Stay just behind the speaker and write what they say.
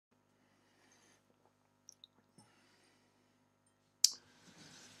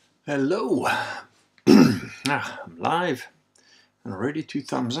Hello, I'm live and ready to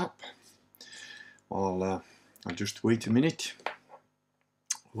thumbs up. I'll just wait a minute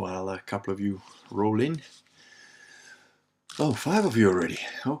while a couple of you roll in. Oh, 5 of you already.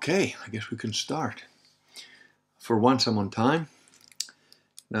 Okay, I guess we can start. For once I'm on time.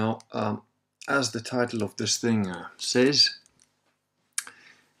 Now, as the title of this thing says,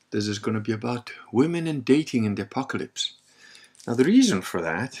 this is going to be about women and dating in the apocalypse. Now, the reason for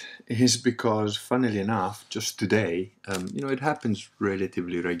that is because, funnily enough, just today, it happens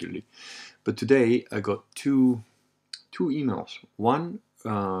relatively regularly, but today I got two emails. One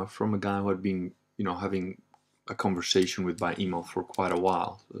from a guy who had been, having a conversation with by email for quite a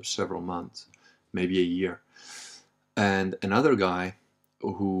while, several months, maybe a year, and another guy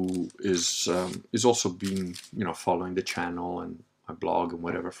who is also been, following the channel and my blog and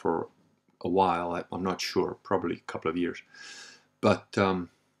whatever for a while. I'm not sure, probably a couple of years. But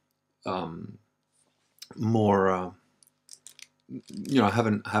more, I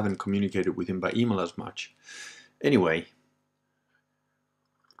haven't communicated with him by email as much. Anyway,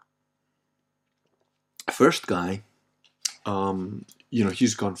 first guy,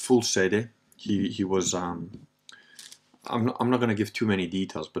 he's gone full sede. He was. I'm not going to give too many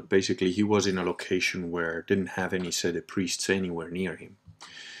details, but basically he was in a location where didn't have any sede priests anywhere near him.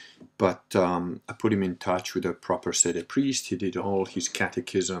 But I put him in touch with a proper sede priest. He did all his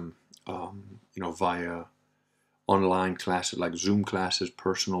catechism, via online classes, like Zoom classes,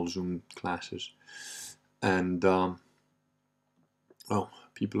 personal Zoom classes. And,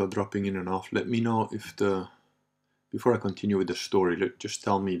 people are dropping in and off. Let me know before I continue with the story, just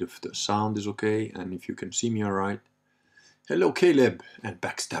tell me if the sound is okay and if you can see me all right. Hello, Caleb and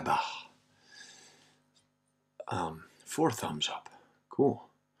Backstabber. 4 thumbs up. Cool.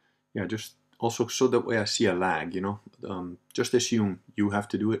 Yeah, just also so that way I see a lag, just assume you have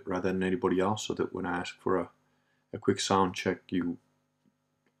to do it rather than anybody else, so that when I ask for a quick sound check,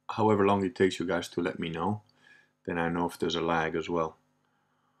 however long it takes you guys to let me know, then I know if there's a lag as well.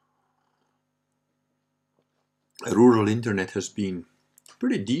 Rural internet has been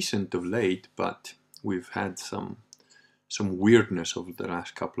pretty decent of late, but we've had some weirdness over the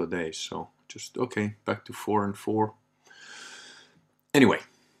last couple of days, so just okay, back to 4 and 4. Anyway,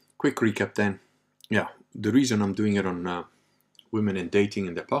 quick recap then. Yeah, the reason I'm doing it on women and dating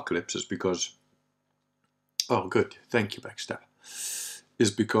in the apocalypse is because, oh good, thank you Backstab,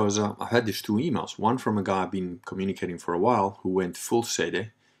 is because I had these 2 emails. One from a guy I've been communicating for a while who went full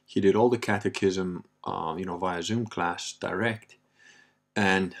sede. He did all the catechism, via Zoom class direct.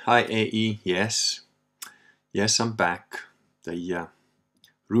 And hi AE, yes, I'm back. The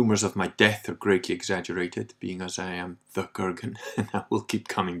rumors of my death are greatly exaggerated, being as I am the Kurgan, and I will keep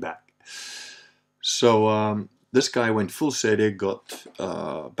coming back. So this guy went full sede, got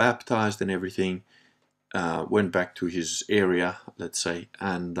baptized and everything, went back to his area, let's say,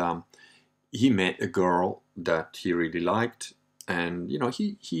 and he met a girl that he really liked, and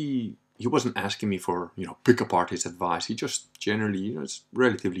he wasn't asking me for pick apart his advice. He just generally, is a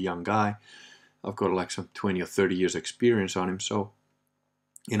relatively young guy. I've got like some 20 or 30 years experience on him, so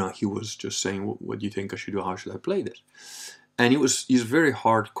he was just saying, what do you think I should do? How should I play this? And he's very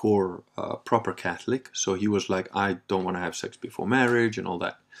hardcore, proper Catholic. So he was like, I don't want to have sex before marriage and all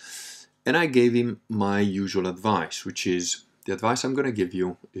that. And I gave him my usual advice, which is, the advice I'm going to give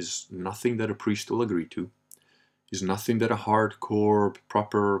you is nothing that a priest will agree to, is nothing that a hardcore,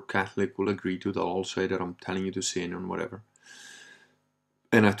 proper Catholic will agree to. They'll all say that I'm telling you to sin and whatever.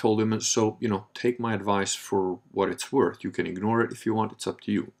 And I told him, so, take my advice for what it's worth. You can ignore it if you want, it's up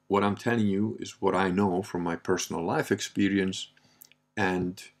to you. What I'm telling you is what I know from my personal life experience.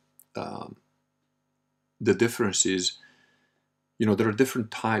 And the difference is, there are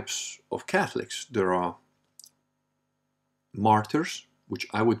different types of Catholics. There are martyrs, which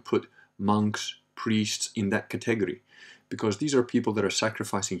I would put monks, priests in that category, because these are people that are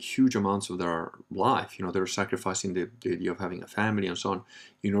sacrificing huge amounts of their life. They're sacrificing the idea of having a family and so on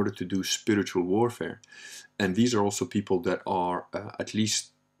in order to do spiritual warfare. And these are also people that are at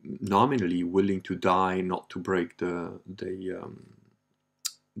least nominally willing to die, not to break the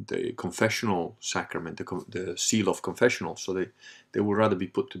confessional sacrament, the seal of confessional. So they would rather be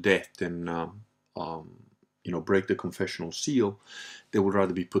put to death than break the confessional seal. They would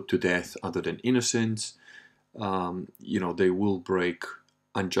rather be put to death other than innocents. They will break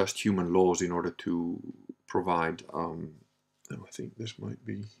unjust human laws in order to provide. I think this might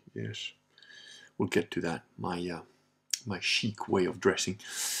be, yes. We'll get to that. My chic way of dressing.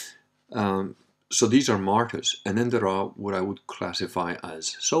 So these are martyrs, and then there are what I would classify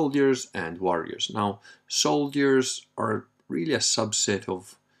as soldiers and warriors. Now, soldiers are really a subset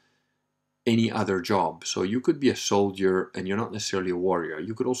of any other job. So you could be a soldier and you're not necessarily a warrior.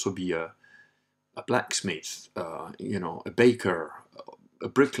 You could also be a blacksmith, a baker, a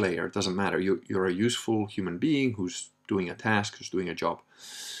bricklayer. It doesn't matter. You're a useful human being who's doing a task, who's doing a job.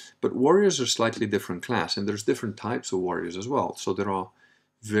 But warriors are slightly different class, and there's different types of warriors as well. So there are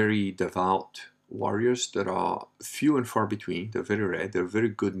very devout warriors that are few and far between. They're very rare. They're a very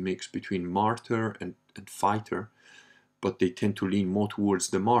good mix between martyr and fighter, but they tend to lean more towards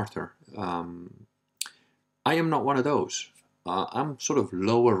the martyr. I am not one of those. I'm sort of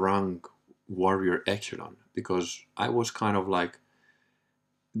lower rung warrior echelon, because I was kind of like,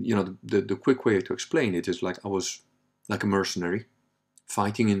 the quick way to explain it is like I was like a mercenary,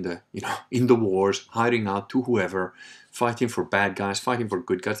 fighting in the wars, hiding out to whoever, fighting for bad guys, fighting for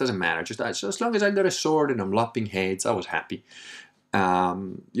good guys, doesn't matter. Just as long as I got a sword and I'm lopping heads, I was happy.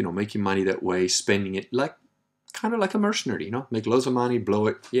 Making money that way, spending it kind of like a mercenary, make loads of money, blow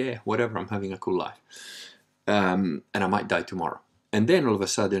it, yeah, whatever, I'm having a cool life. And I might die tomorrow. And then all of a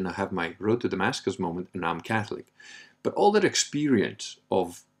sudden I have my road to Damascus moment and I'm Catholic. But all that experience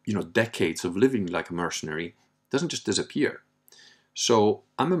of, decades of living like a mercenary doesn't just disappear. So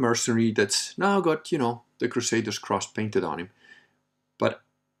I'm a mercenary that's now got, the Crusader's cross painted on him. But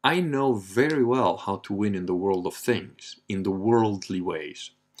I know very well how to win in the world of things, in the worldly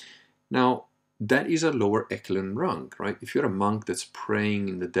ways. Now, that is a lower echelon rung, right? If you're a monk that's praying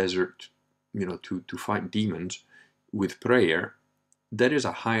in the desert, to fight demons with prayer, that is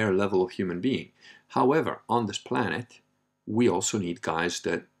a higher level of human being. However, on this planet, we also need guys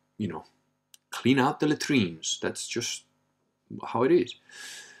that, clean out the latrines. That's just how it is.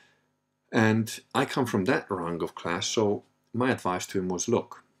 And I come from that rung of class, so my advice to him was,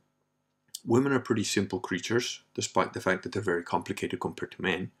 look, women are pretty simple creatures, despite the fact that they're very complicated compared to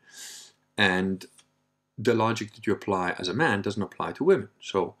men. And the logic that you apply as a man doesn't apply to women.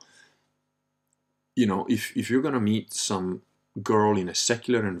 So, if you're going to meet some girl in a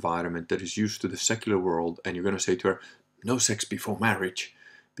secular environment that is used to the secular world, and you're going to say to her, no sex before marriage,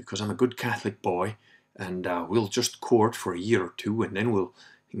 because I'm a good Catholic boy, and we'll just court for a year or two, and then we'll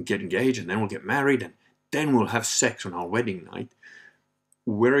get engaged, and then we'll get married, and then we'll have sex on our wedding night.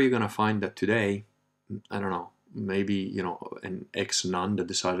 Where are you going to find that today? I don't know. Maybe, an ex-nun that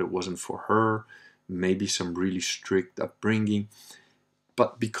decided it wasn't for her, maybe some really strict upbringing.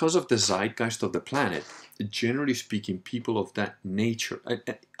 But because of the zeitgeist of the planet, generally speaking, people of that nature,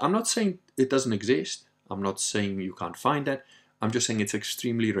 I'm not saying it doesn't exist. I'm not saying you can't find that. I'm just saying it's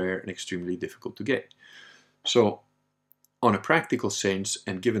extremely rare and extremely difficult to get. So, on a practical sense,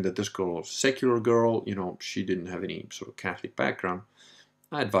 and given that this girl was a secular girl, she didn't have any sort of Catholic background,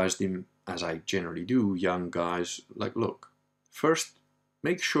 I advised him, as I generally do, young guys, like, look, first,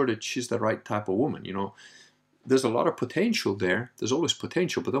 make sure that she's the right type of woman, There's a lot of potential there. There's always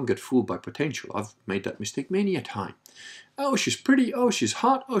potential, but don't get fooled by potential. I've made that mistake many a time. Oh, she's pretty. Oh, she's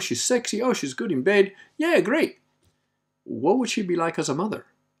hot. Oh, she's sexy. Oh, she's good in bed. Yeah, great. What would she be like as a mother?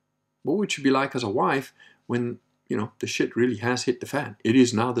 What would she be like as a wife when, the shit really has hit the fan? It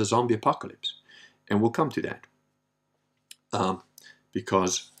is now the zombie apocalypse. And we'll come to that.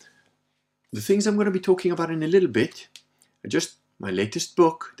 Because the things I'm going to be talking about in a little bit are just my latest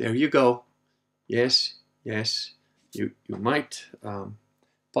book. There you go. Yes, you might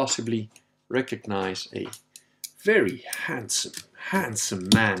possibly recognize a very handsome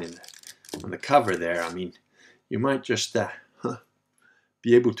man on the cover there. I mean, you might just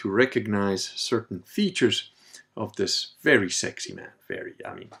be able to recognize certain features of this very sexy man.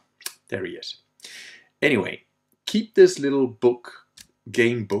 There he is. Anyway, keep this little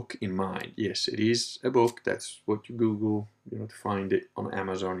game book in mind. Yes, it is a book. That's what you Google, to find it on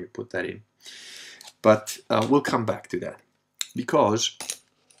Amazon. You put that in. But we'll come back to that, because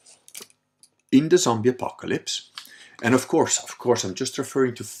in the zombie apocalypse, and of course, I'm just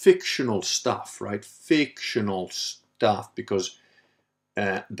referring to fictional stuff, right? Fictional stuff, because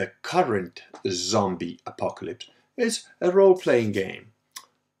the current zombie apocalypse is a role-playing game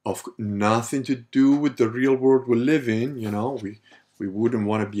of nothing to do with the real world we live in. We wouldn't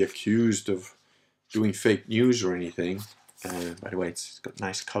want to be accused of doing fake news or anything. By the way, it's got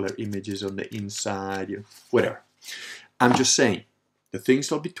nice color images on the inside, whatever. I'm just saying, the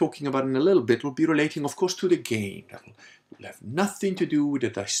things I'll be talking about in a little bit will be relating, of course, to the game. That will have nothing to do with the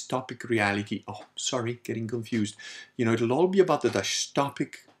dystopic reality. Oh, sorry, getting confused. It'll all be about the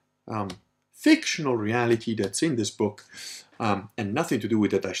dystopic, fictional reality that's in this book, and nothing to do with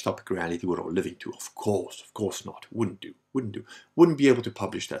the dystopic reality we're all living to. Of course not. Wouldn't do. Wouldn't be able to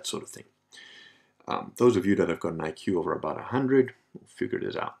publish that sort of thing. Those of you that have got an IQ over about 100 will figure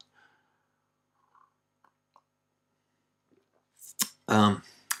this out.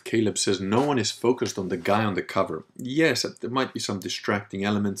 Caleb says, no one is focused on the guy on the cover. Yes, there might be some distracting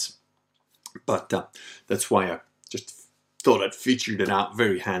elements, but that's why I just thought I'd featured it out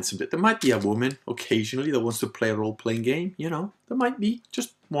very handsomely. There might be a woman occasionally that wants to play a role-playing game, you know. There might be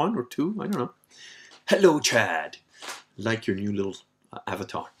just one or two, I don't know. Hello, Chad. Like your new little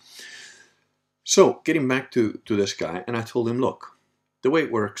avatar. So, getting back to this guy, and I told him, look, the way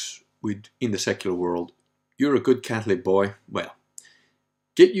it works in the secular world, you're a good Catholic boy, well,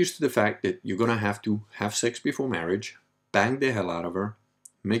 get used to the fact that you're going to have sex before marriage, bang the hell out of her,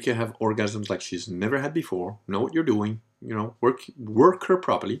 make her have orgasms like she's never had before, know what you're doing, you know, work her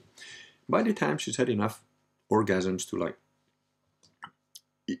properly. By the time she's had enough orgasms to, like,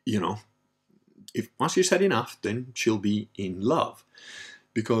 you know, once she's had enough, then she'll be in love.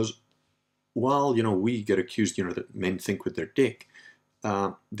 Because while, you know, we get accused, you know, that men think with their dick,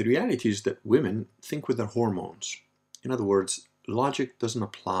 the reality is that women think with their hormones. In other words, logic doesn't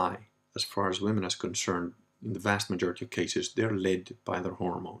apply as far as women are concerned. In the vast majority of cases, they're led by their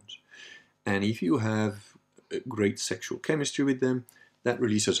hormones. And if you have great sexual chemistry with them, that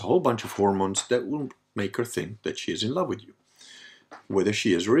releases a whole bunch of hormones that will make her think that she is in love with you. Whether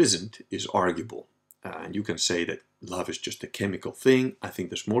she is or isn't is arguable. And you can say that love is just a chemical thing. I think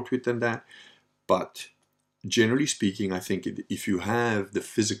there's more to it than that. But generally speaking, I think if you have the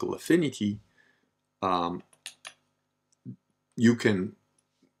physical affinity, you can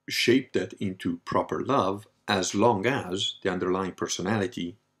shape that into proper love as long as the underlying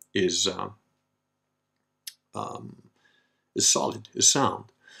personality is solid, is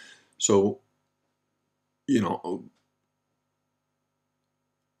sound. So, you know,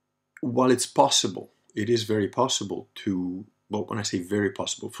 while it's possible, it is very possible to, well, when I say very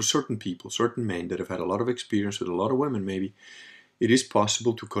possible, for certain people, certain men that have had a lot of experience with a lot of women maybe, it is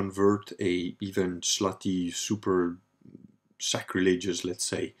possible to convert a even slutty, super sacrilegious, let's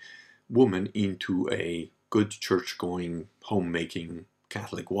say, woman into a good church-going, homemaking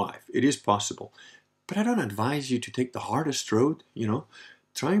Catholic wife. It is possible. But I don't advise you to take the hardest road, you know.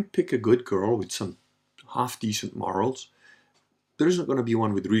 Try and pick a good girl with some half-decent morals. There isn't going to be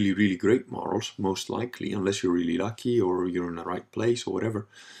one with really, really great morals, most likely, unless you're really lucky or you're in the right place or whatever.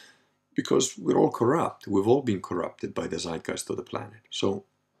 Because we're all corrupt. We've all been corrupted by the zeitgeist of the planet. So,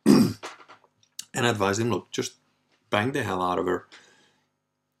 and I advise him, look, just bang the hell out of her,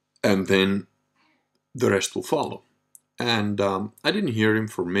 and then the rest will follow. And I didn't hear him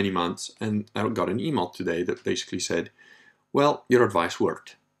for many months, and I got an email today that basically said, well, your advice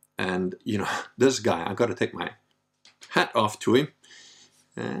worked. And, you know, this guy, I got to take my hat off to him.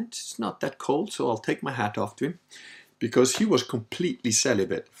 It's not that cold, so I'll take my hat off to him, because he was completely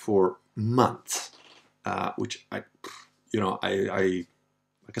celibate for months, which I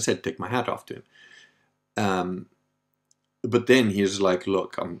like I said, take my hat off to him. But then he's like,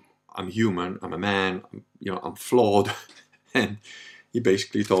 look, I'm human, I'm a man, I'm flawed. And he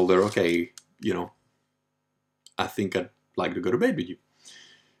basically told her, okay, you know, I think I'd like to go to bed with you.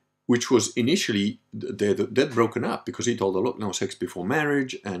 Which was initially, they'd broken up because he told her, look, no sex before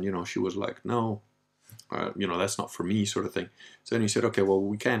marriage. And, you know, she was like, no, that's not for me, sort of thing. So then he said, okay, well,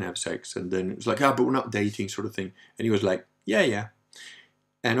 we can have sex. And then it was like, but we're not dating, sort of thing. And he was like, yeah.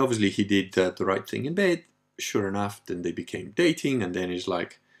 And obviously he did the right thing in bed. Sure enough, then they became dating. And then he's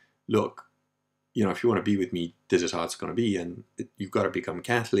like, look, you know, if you want to be with me, this is how it's going to be. And you've got to become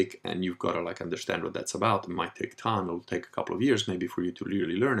Catholic, and you've got to, like, understand what that's about. It might take time. It'll take a couple of years maybe for you to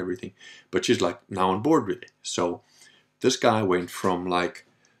really learn everything. But she's, like, now on board with it. So this guy went from, like,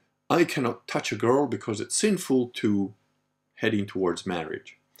 I cannot touch a girl because it's sinful, to heading towards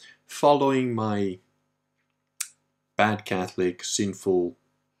marriage, following my bad Catholic, sinful,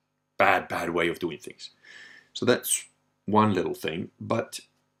 bad way of doing things. So that's one little thing.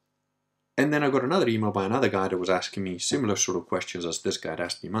 And then I got another email by another guy that was asking me similar sort of questions as this guy had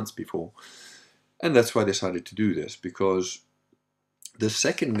asked me months before. And that's why I decided to do this, because the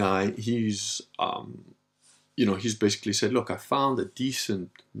second guy, he's basically said, look, I found a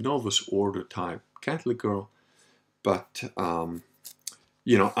decent novice order type Catholic girl, but, I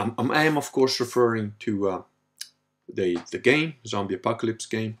am, of course, referring to the game, Zombie Apocalypse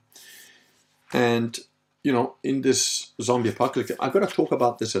game. And, you know, in this zombie apocalypse, I've got to talk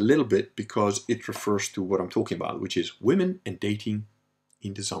about this a little bit because it refers to what I'm talking about, which is women and dating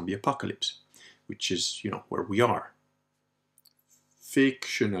in the zombie apocalypse, which is, you know, where we are.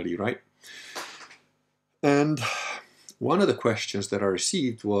 Fictionally, right? And one of the questions that I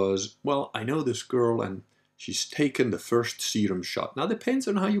received was, well, I know this girl and she's taken the first serum shot. Now, it depends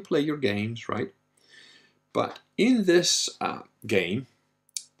on how you play your games, right? But in this game,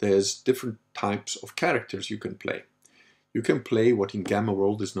 there's different types of characters you can play. You can play what in Gamma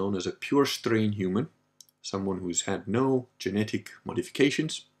World is known as a pure strain human, someone who's had no genetic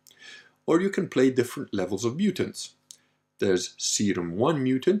modifications, or you can play different levels of mutants. There's Serum 1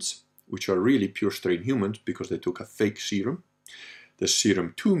 mutants, which are really pure strain humans because they took a fake serum. There's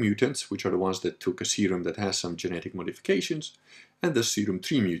Serum 2 mutants, which are the ones that took a serum that has some genetic modifications. And there's Serum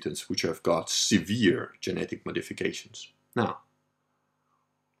 3 mutants, which have got severe genetic modifications. Now,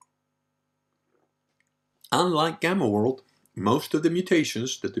 unlike Gamma World, most of the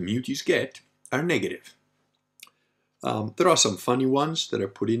mutations that the muties get are negative. There are some funny ones that are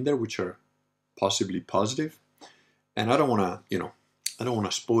put in there which are possibly positive. And I don't want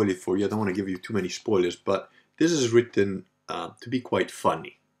to spoil it for you. I don't want to give you too many spoilers, but this is written to be quite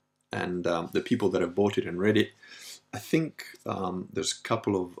funny. And the people that have bought it and read it, I think there's a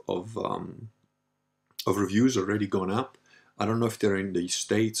couple of reviews already gone up. I don't know if they're in the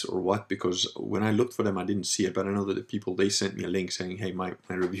States or what, because when I looked for them, I didn't see it. But I know that the people, they sent me a link saying, hey, my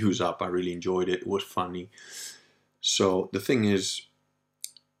review's up. I really enjoyed it. It was funny. So the thing is,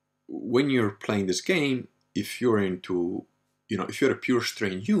 when you're playing this game, if you're into, if you're a pure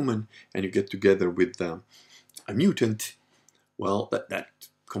strain human and you get together with a mutant, well, that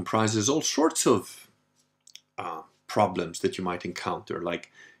comprises all sorts of problems that you might encounter.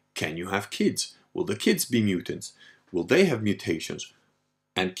 Like, can you have kids? Will the kids be mutants? Will they have mutations?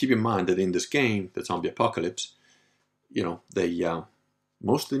 And keep in mind that in this game, the Zombie Apocalypse,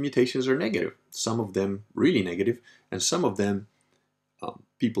 most of the mutations are negative. Some of them really negative, and some of them,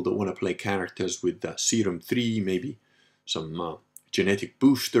 people that want to play characters with Serum 3, maybe some genetic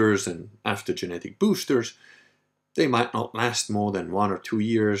boosters, and after genetic boosters, they might not last more than 1 or 2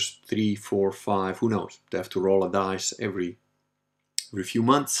 years, 3, 4, 5, who knows? They have to roll a dice every few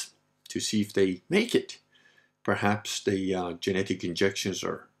months to see if they make it. Perhaps the genetic injections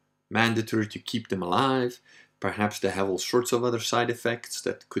are mandatory to keep them alive. Perhaps they have all sorts of other side effects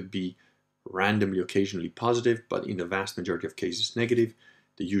that could be randomly, occasionally positive, but in the vast majority of cases negative.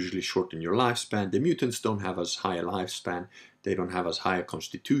 They usually shorten your lifespan. The mutants don't have as high a lifespan. They don't have as high a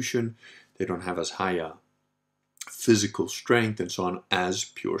constitution. They don't have as high a physical strength and so on as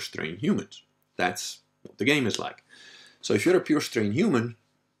pure strain humans. That's what the game is like. So if you're a pure strain human,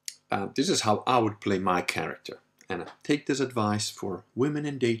 this is how I would play my character. And I take this advice for women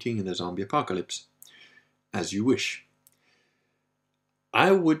and dating in the zombie apocalypse as you wish.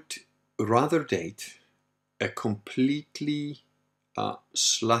 I would rather date a completely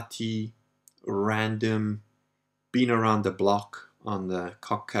slutty, random, been around the block on the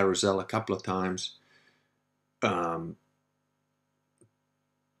cock carousel a couple of times,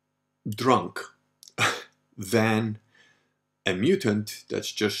 drunk, than a mutant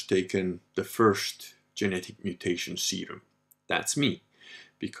that's just taken the first genetic mutation serum. That's me,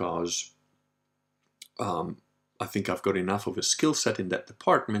 because I think I've got enough of a skill set in that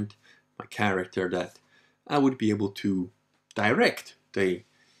department, my character, that I would be able to direct the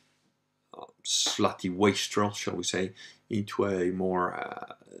slutty wastrel, shall we say, into a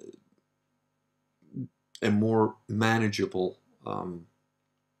more manageable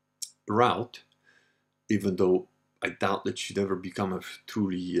route, even though I doubt that she'd ever become a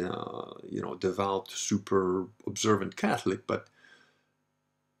truly, devout, super observant Catholic, but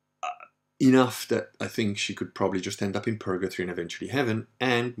enough that I think she could probably just end up in purgatory and eventually heaven,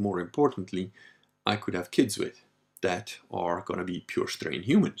 and more importantly, I could have kids with that are going to be pure strain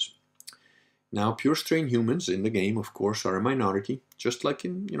humans. Now, pure strain humans in the game, of course, are a minority, just like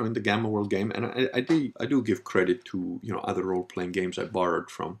in the Gamma World game, and I do give credit to other role-playing games I borrowed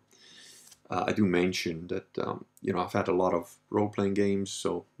from. I do mention that I've had a lot of role-playing games,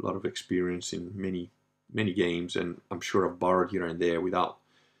 so a lot of experience in many games, and I'm sure I've borrowed here and there without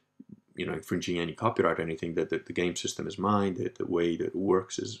infringing any copyright or anything. That the game system is mine, that the way that it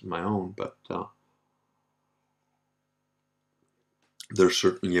works is my own, but there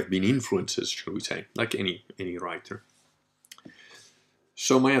certainly have been influences, shall we say, like any writer.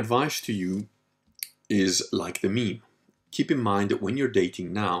 So my advice to you is like the meme. Keep in mind that when you're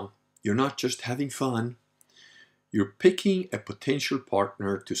dating now, you're not just having fun, you're picking a potential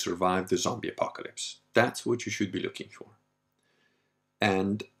partner to survive the zombie apocalypse. That's what you should be looking for.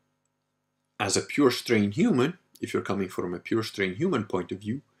 And as a pure strain human, if you're coming from a pure strain human point of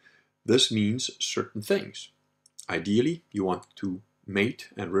view, this means certain things. Ideally, you want to mate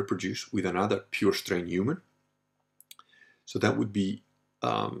and reproduce with another pure strain human. So that would be,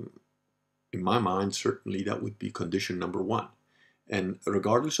 in my mind, certainly that would be condition number one. And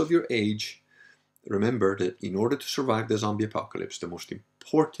regardless of your age, remember that in order to survive the zombie apocalypse, the most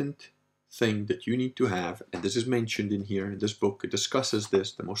important thing that you need to have, and this is mentioned in here in this book, it discusses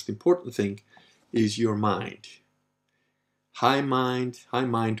this, the most important thing is your mind. high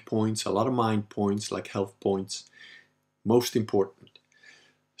mind points, a lot of mind points, like health points, most important.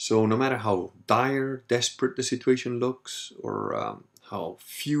 So no matter how dire, desperate the situation looks, or how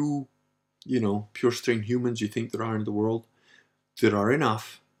few, pure strain humans you think there are in the world, there are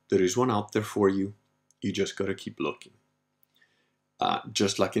enough. There is one out there for you. You just gotta keep looking.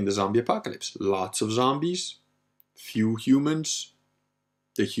 Just like in the zombie apocalypse, lots of zombies, few humans.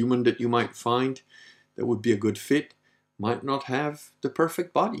 The human that you might find that would be a good fit might not have the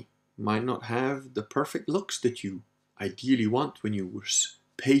perfect body, might not have the perfect looks that you ideally want when you were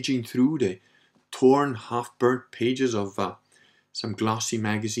paging through the torn, half-burnt pages of some glossy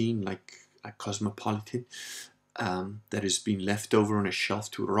magazine like a Cosmopolitan that has been left over on a shelf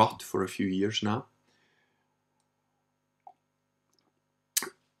to rot for a few years now.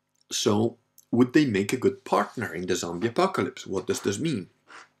 So, would they make a good partner in the zombie apocalypse? What does this mean?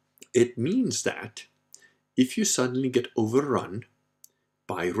 It means that if you suddenly get overrun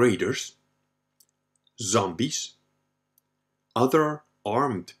by raiders, zombies, other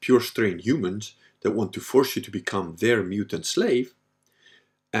armed pure strain humans that want to force you to become their mutant slave,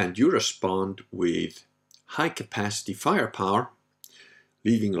 and you respond with high capacity firepower,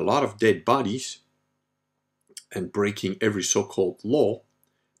 leaving a lot of dead bodies and breaking every so-called law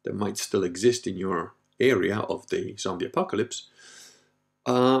that might still exist in your area of the zombie apocalypse,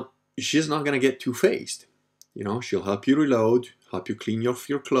 she's not going to get too phased. She'll help you reload, help you clean off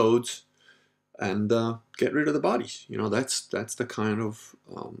your clothes, and get rid of the bodies. That's the kind of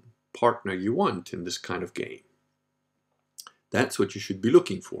partner you want in this kind of game. That's what you should be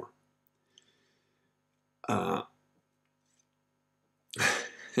looking for.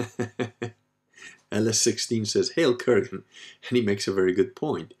 LS16 says, "Hail Kurgan," and he makes a very good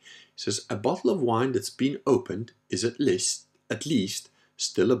point. He says, "A bottle of wine that's been opened is at least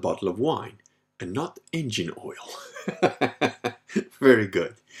still a bottle of wine, and not engine oil." Very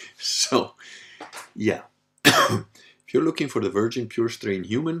good. So, yeah. If you're looking for the virgin pure strain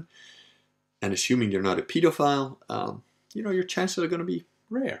human, and assuming you're not a pedophile, your chances are going to be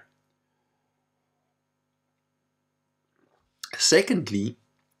rare. Secondly,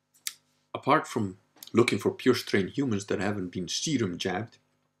 apart from looking for pure strain humans that haven't been serum jabbed,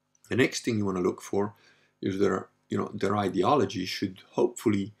 the next thing you want to look for is their ideology should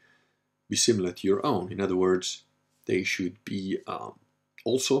hopefully be similar to your own. In other words, they should be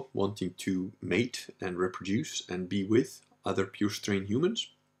also wanting to mate and reproduce and be with other pure strain humans.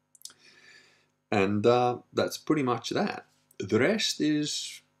 And that's pretty much that. The rest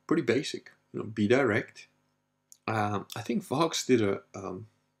is pretty basic. Be direct. I think Vox did a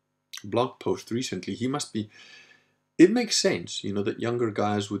blog post recently. It makes sense, that younger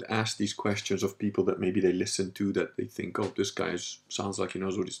guys would ask these questions of people that maybe they listen to, that they think, oh, this guy sounds like he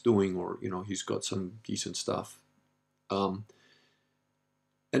knows what he's doing, or, he's got some decent stuff.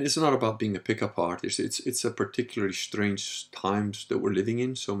 And it's not about being a pickup artist. It's a particularly strange times that we're living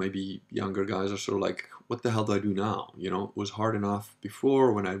in. So maybe younger guys are sort of like, what the hell do I do now? It was hard enough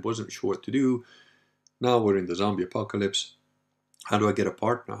before when I wasn't sure what to do. Now we're in the zombie apocalypse. How do I get a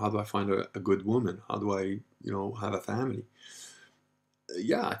partner? How do I find a good woman? How do I, have a family?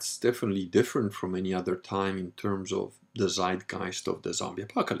 Yeah, it's definitely different from any other time in terms of the zeitgeist of the zombie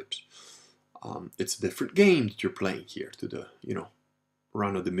apocalypse. It's a different game that you're playing here to the,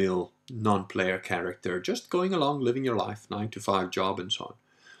 run-of-the-mill non-player character, just going along, living your life, 9-to-5 job and so on.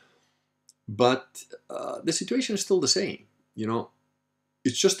 But the situation is still the same.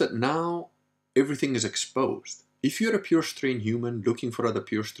 It's just that now everything is exposed. If you're a pure strain human looking for other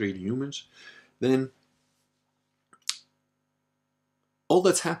pure strain humans, then all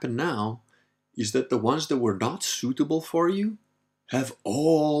that's happened now is that the ones that were not suitable for you have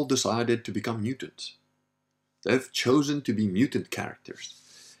all decided to become mutants. They've chosen to be mutant characters.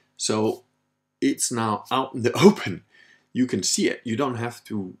 So it's now out in the open. You can see it. You don't have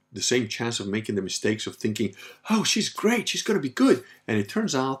the same chance of making the mistakes of thinking, oh, she's great, she's going to be good. And it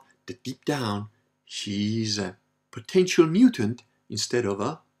turns out that deep down, she's a potential mutant instead of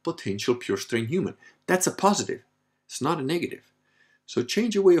a potential pure strain human. That's a positive. It's not a negative. So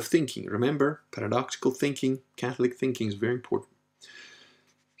change your way of thinking. Remember, paradoxical thinking, Catholic thinking is very important.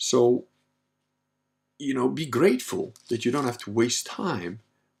 So, be grateful that you don't have to waste time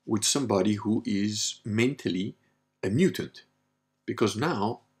with somebody who is mentally a mutant, because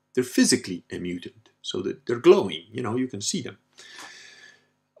now they're physically a mutant, so that they're glowing, you can see them.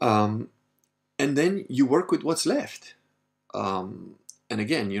 And then you work with what's left. And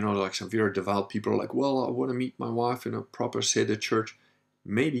again, like some very devout people are like, well, I want to meet my wife in a proper Seder church.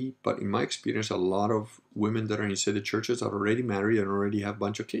 Maybe, but in my experience, a lot of women that are in Seder churches are already married and already have a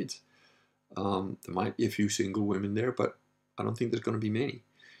bunch of kids. There might be a few single women there, but I don't think there's going to be many.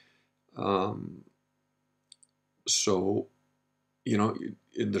 So, you know,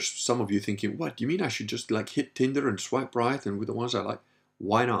 and there's some of you thinking, what, do you mean I should just like hit Tinder and swipe right and with the ones I like?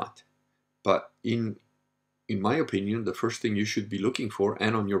 Why not? But in my opinion, the first thing you should be looking for,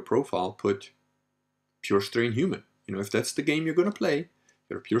 and on your profile, put pure strain human. You know, if that's the game you're going to play,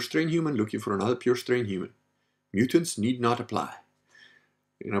 you're a pure strain human looking for another pure strain human. Mutants need not apply.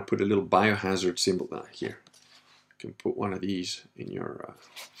 You know, put a little biohazard symbol down here. You can put one of these in your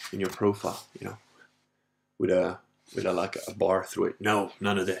profile. You know, with a like a bar through it. No,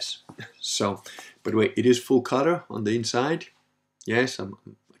 none of this. So, by the way, it is full color on the inside. Yes, I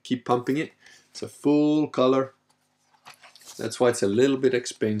keep pumping it. It's a full color. That's why it's a little bit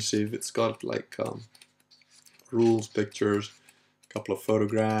expensive. It's got like rules, pictures, a couple of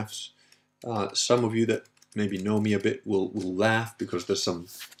photographs. Some of you that maybe know me a bit will laugh because there's some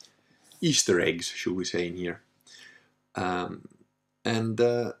Easter eggs, should we say, in here. And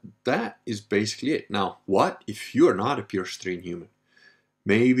that is basically it. Now, what if you're not a pure strain human?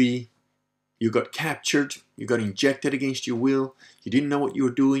 Maybe you got captured, you got injected against your will, you didn't know what you were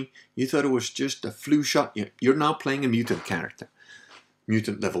doing, you thought it was just a flu shot. You're now playing a mutant character.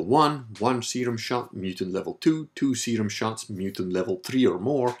 Mutant level 1, 1 serum shot, mutant level 2, 2 serum shots, mutant level 3 or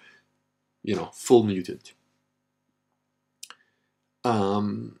more, you know, full mutant.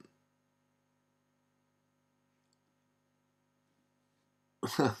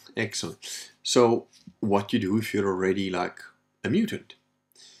 Excellent. So what you do if you're already like a mutant?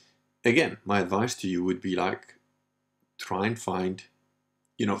 Again, my advice to you would be like, try and find,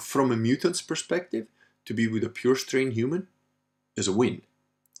 you know, from a mutant's perspective, to be with a pure strain human is a win,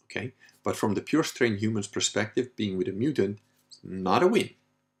 okay? But from the pure strain human's perspective, being with a mutant is not a win.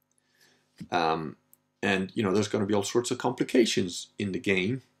 And, you know, there's going to be all sorts of complications in the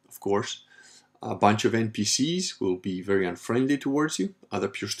game, of course. A bunch of NPCs will be very unfriendly towards you. Other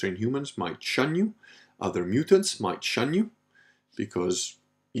pure strain humans might shun you. Other mutants might shun you because,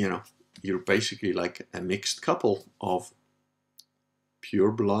 you know, you're basically like a mixed couple of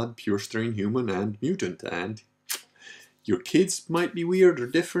pure blood, pure strain human and mutant. And your kids might be weird or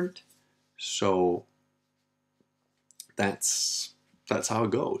different. So that's how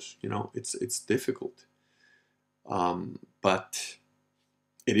it goes. You know, it's difficult. But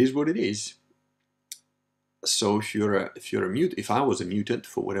it is what it is. So if you're a mutant, if I was a mutant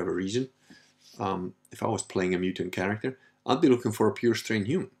for whatever reason, if I was playing a mutant character, I'd be looking for a pure strain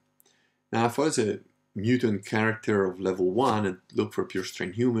human. Now, if I was a mutant character of level 1 and look for a pure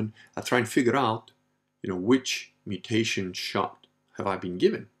strain human, I'd try and figure out, you know, which mutation shot have I been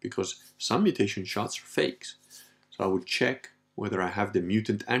given, because some mutation shots are fakes. So I would check whether I have the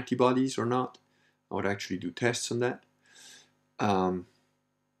mutant antibodies or not. I would actually do tests on that.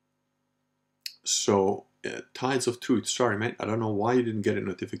 Tides of Truth. Sorry, man. I don't know why you didn't get a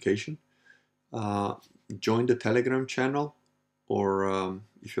notification. Join the Telegram channel, or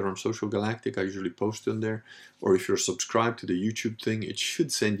if you're on Social Galactic, I usually post on there. Or if you're subscribed to the YouTube thing, it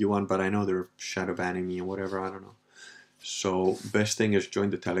should send you one, but I know they're shadow banning me or whatever. I don't know. So best thing is join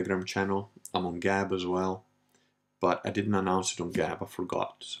the Telegram channel. I'm on Gab as well, but I didn't announce it on Gab. I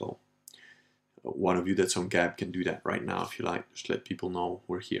forgot. So one of you that's on Gab can do that right now if you like. Just let people know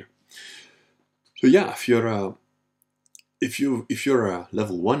we're here. So yeah, if you're a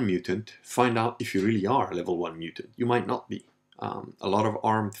level 1 mutant, find out if you really are a level 1 mutant. You might not be. A lot of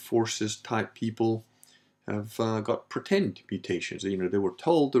armed forces type people have got pretend mutations. You know, they were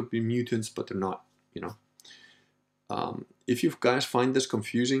told there'd be mutants, but they're not. You know, if you guys find this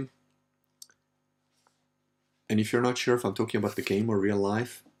confusing, and if you're not sure if I'm talking about the game or real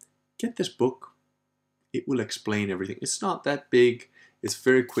life, get this book. It will explain everything. It's not that big. It's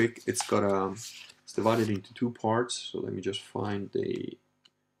very quick. It's got it's divided into 2 parts. So let me just find the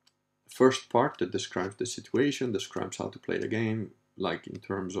first part that describes the situation, describes how to play the game, like in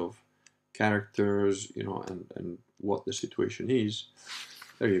terms of characters, you know, and what the situation is.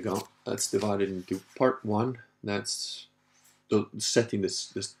 There you go. That's divided into part 1. That's setting the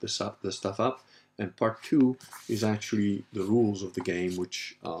stuff up. And part 2 is actually the rules of the game,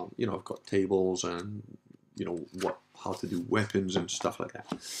 which, you know, I've got tables and, you know, how to do weapons and stuff like that.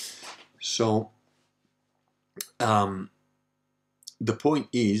 So the point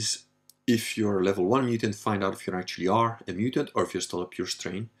is, if you're a level 1 mutant, find out if you actually are a mutant or if you're still a pure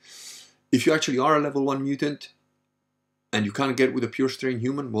strain. If you actually are a level 1 mutant and you can't get with a pure strain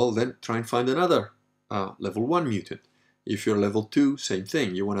human, well, then try and find another level 1 mutant. If you're level 2, same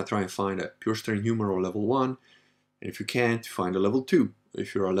thing. You want to try and find a pure strain human or level 1. And if you can't, find a level 2.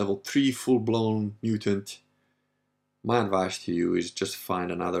 If you're a level 3 full-blown mutant, my advice to you is just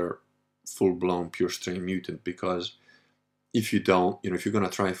find another full-blown pure strain mutant, because if you don't, if you're going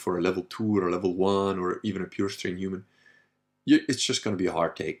to try for a level 2 or a level 1 or even a pure strain human, it's just going to be a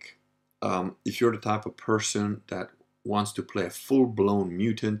hard take. If you're the type of person that wants to play a full-blown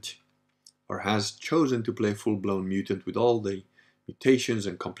mutant, or has chosen to play a full-blown mutant with all the mutations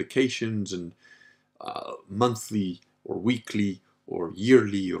and complications and monthly or weekly or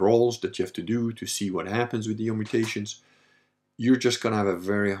yearly rolls that you have to do to see what happens with your mutations, you're just going to have a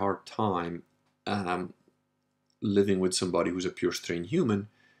very hard time living with somebody who's a pure strain human.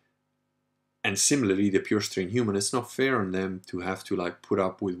 And similarly, the pure strain human, it's not fair on them to have to like put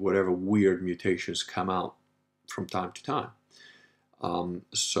up with whatever weird mutations come out from time to time.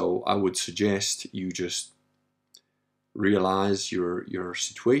 So I would suggest you just realize your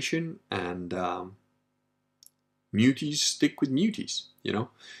situation, and muties stick with muties,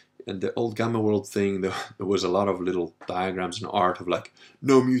 And the old Gamma World thing, there was a lot of little diagrams and art of like,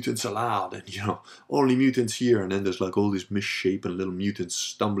 no mutants allowed, and only mutants here, and then there's like all these misshapen little mutants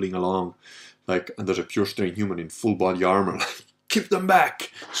stumbling along, like, and there's a pure strain human in full body armor, like, keep them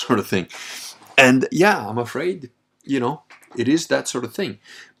back, sort of thing. And yeah, I'm afraid, it is that sort of thing.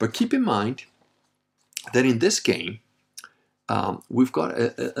 But keep in mind that in this game, we've got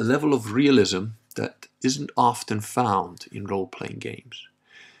a level of realism that isn't often found in role-playing games.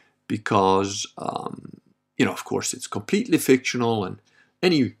 Because, of course, it's completely fictional, and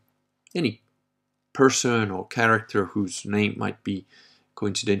any person or character whose name might be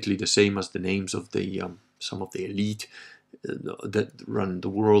coincidentally the same as the names of the some of the elite that run the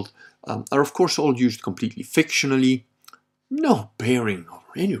world are, of course, all used completely fictionally, no bearing or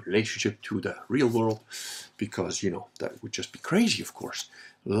any relationship to the real world, because, that would just be crazy, of course.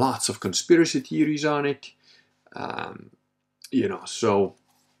 Lots of conspiracy theories on it, so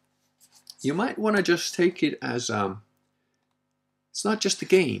you might want to just take it as it's not just a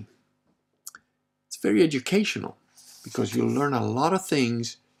game. It's very educational, because you'll learn a lot of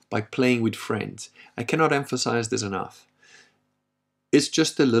things by playing with friends. I cannot emphasize this enough. It's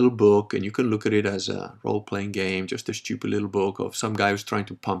just a little book, and you can look at it as a role-playing game, just a stupid little book of some guy who's trying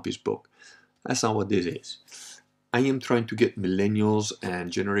to pump his book. That's not what this is. I am trying to get millennials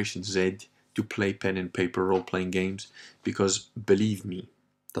and Generation Z to play pen and paper role-playing games, because believe me,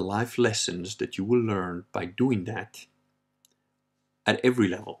 the life lessons that you will learn by doing that at every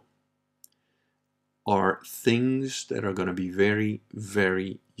level are things that are going to be very,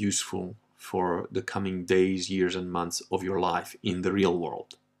 very useful for the coming days, years, and months of your life in the real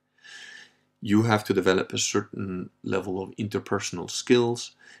world. You have to develop a certain level of interpersonal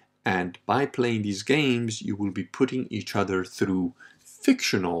skills, and by playing these games, you will be putting each other through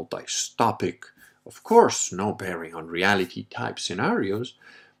fictional, dystopic, of course, no bearing on reality type scenarios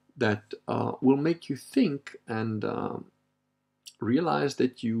that will make you think and realize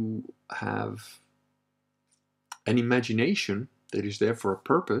that you have an imagination that is there for a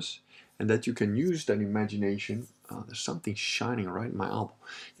purpose, and that you can use that imagination. There's something shining right in my elbow.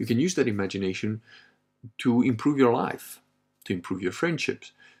 You can use that imagination to improve your life, to improve your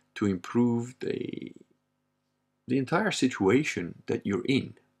friendships, to improve the entire situation that you're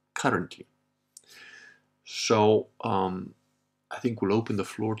in currently. So I think we'll open the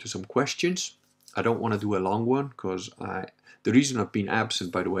floor to some questions. I don't want to do a long one, because the reason I've been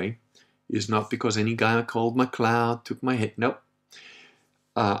absent, by the way, is not because any guy called McLeod took my head. Nope.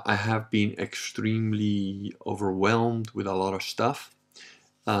 I have been extremely overwhelmed with a lot of stuff.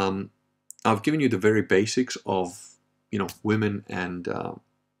 I've given you the very basics of, women and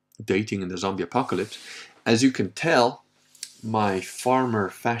dating in the zombie apocalypse. As you can tell, my farmer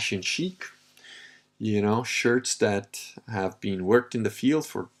fashion chic, shirts that have been worked in the field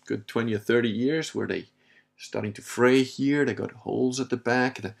for a good 20 or 30 years, where they starting to fray here. They got holes at the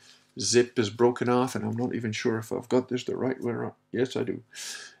back. The zip is broken off, and I'm not even sure if I've got this the right way around. Yes, I do.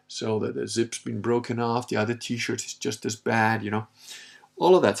 So the zip's been broken off. The other t-shirt is just as bad,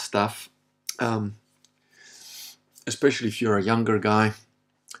 all of that stuff. Especially if you're a younger guy.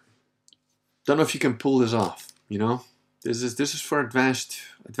 Don't know if you can pull this off, This is for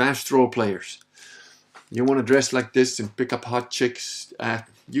advanced role players. You want to dress like this and pick up hot chicks,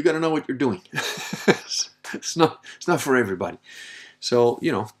 you got to know what you're doing. It's not for everybody. So,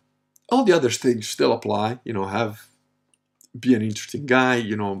 all the other things still apply, be an interesting guy,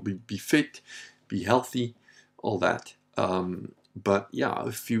 be fit, be healthy, all that. But yeah,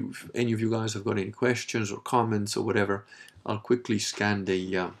 if any of you guys have got any questions or comments or whatever, I'll quickly scan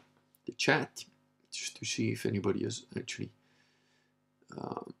the chat just to see if anybody is actually.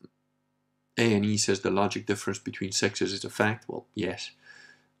 A&E says the logic difference between sexes is a fact. Well, yes.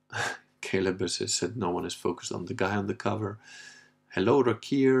 Caleb has said no one is focused on the guy on the cover. Hello,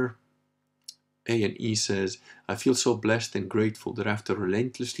 Rakir. A&E says, I feel so blessed and grateful that after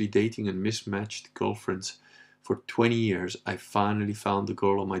relentlessly dating and mismatched girlfriends for 20 years, I finally found the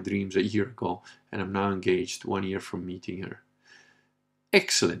girl of my dreams a year ago, and I'm now engaged 1 year from meeting her.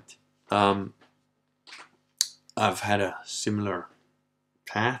 Excellent. I've had a similar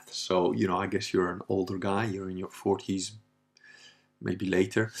path, so, you know, I guess you're an older guy, you're in your 40s, maybe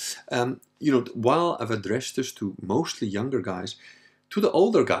later. You know, while I've addressed this to mostly younger guys, to the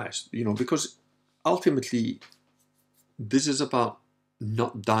older guys, you know, because ultimately this is about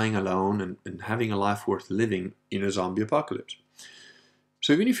not dying alone and having a life worth living in a zombie apocalypse.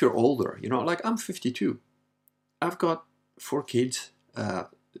 So even if you're older, you know, like I'm 52, I've got 4 kids,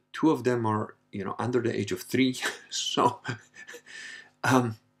 2 of them are, you know, under the age of 3. So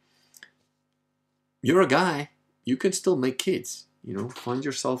you're a guy, you can still make kids, you know, find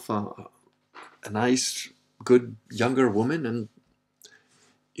yourself a nice, good younger woman. And,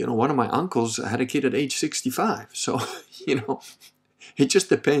 you know, one of my uncles had a kid at age 65. So, you know, it just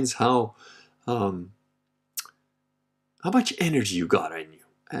depends how much energy you got in you.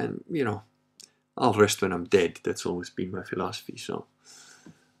 And, you know, I'll rest when I'm dead. That's always been my philosophy. So,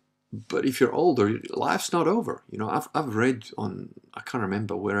 but if you're older, life's not over. You know, I've read on, I can't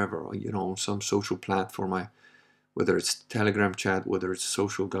remember, wherever, you know, on some social platform, whether it's Telegram chat, whether it's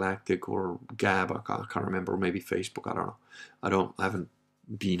Social Galactic or Gab, I can't remember, or maybe Facebook, I don't know. I haven't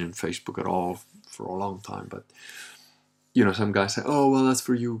been in Facebook at all for a long time, but, you know, some guys say, oh, well, that's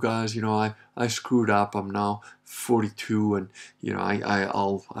for you guys, you know, I screwed up, I'm now 42, and, you know,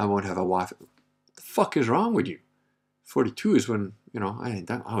 I won't have a wife. What the fuck is wrong with you? 42 is when, you know, I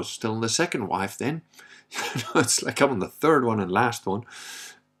was still in the second wife then. It's like I'm on the third one and last one.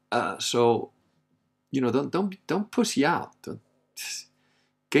 So, you know, don't pussy out.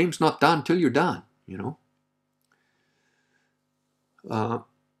 Game's not done till you're done, you know.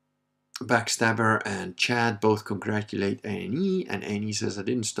 Backstabber and Chad both congratulate A&E, and A&E says, I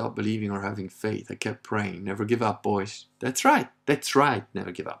didn't stop believing or having faith. I kept praying. Never give up, boys. That's right. That's right.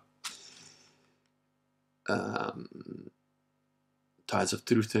 Never give up. Tides of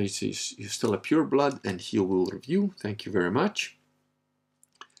Truth says, you're still a pure blood, and he will review. Thank you very much.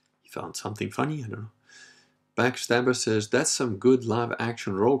 He found something funny. I don't know. Backstabber says, that's some good live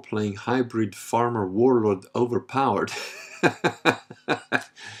action role playing hybrid farmer warlord overpowered.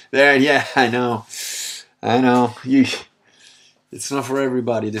 There, yeah, I know. It's not for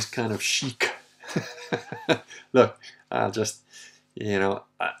everybody, this kind of chic. Look, I'll just, you know,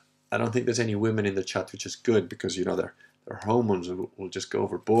 I don't think there's any women in the chat, which is good, because, you know, their hormones will just go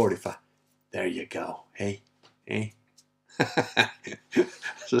overboard if there you go, hey.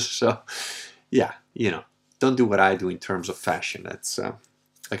 So, yeah, you know, don't do what I do in terms of fashion. That's,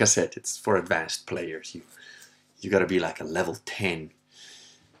 like I said, it's for advanced players. You got to be like a level 10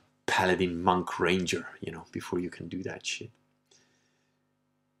 paladin monk ranger, you know, before you can do that shit.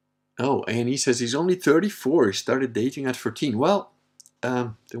 Oh, and he says he's only 34. He started dating at 14. Well,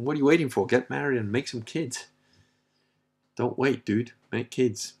 then what are you waiting for? Get married and make some kids. Don't wait, dude. Make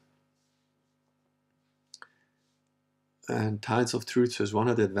kids. And Tides of Truth says, one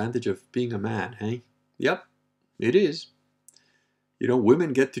of the advantages of being a man, hey? Yep, it is. You know,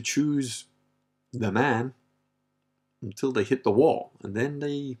 women get to choose the man until they hit the wall, and then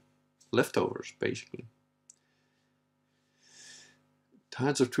they leftovers, basically.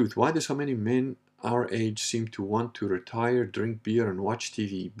 Tides of Truth, why do so many men our age seem to want to retire, drink beer, and watch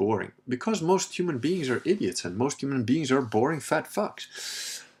TV? Boring. Because most human beings are idiots, and most human beings are boring fat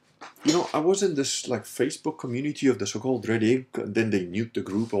fucks. You know, I was in this like Facebook community of the so-called Red Ink, and then they nuked the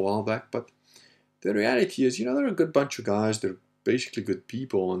group a while back, but the reality is, you know, they're a good bunch of guys, they're basically good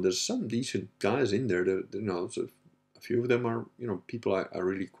people, and there's some decent guys in there that, you know, so a few of them are, you know, people I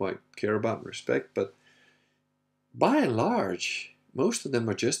really quite care about and respect, but by and large, most of them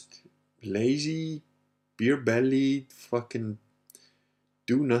are just lazy, beer-bellied, fucking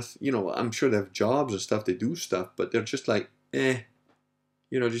do nothing. You know, I'm sure they have jobs and stuff, they do stuff, but they're just like,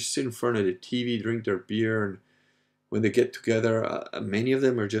 you know, just sit in front of the TV, drink their beer, and when they get together, many of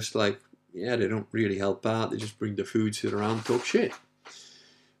them are just like, yeah, they don't really help out, they just bring the food, sit around, talk shit.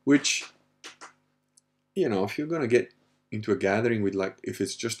 Which, you know, if you're gonna get into a gathering with, like, if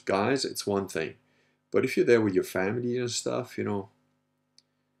it's just guys, it's one thing. But if you're there with your family and stuff, you know,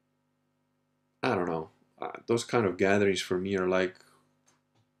 I don't know. Those kind of gatherings for me are like,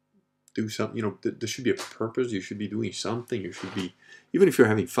 do something, you know, there should be a purpose. You should be doing something. You should be, even if you're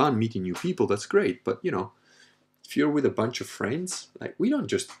having fun, meeting new people, that's great. But, you know, if you're with a bunch of friends, like, we don't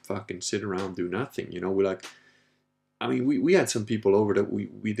just fucking sit around, do nothing, you know. We're like, I mean, we had some people over that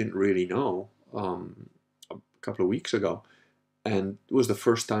we didn't really know a couple of weeks ago. And it was the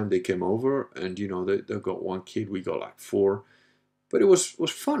first time they came over, and you know, they got one kid, we got like four. But it was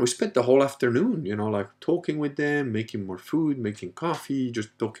fun. We spent the whole afternoon, you know, like talking with them, making more food, making coffee, just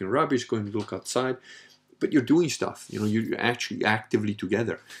talking rubbish, going to look outside. But you're doing stuff, you know, you're actually actively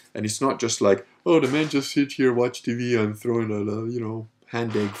together. And it's not just like, oh, the men just sit here, watch TV, and throwing a, you know,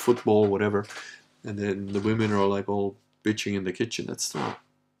 hand egg, football, whatever. And then the women are like all bitching in the kitchen. That's not,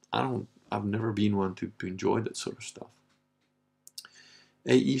 I've never been one to enjoy that sort of stuff.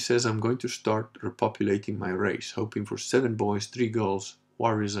 AE says, I'm going to start repopulating my race, hoping for 7 boys, 3 girls,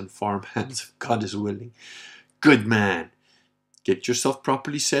 warriors and farmhands, if God is willing. Good man. Get yourself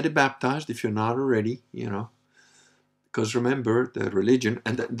properly said and baptized if you're not already, you know. Because remember, the religion,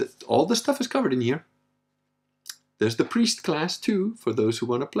 and all the stuff is covered in here. There's the priest class too, for those who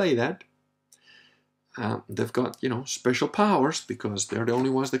want to play that. They've got, you know, special powers because they're the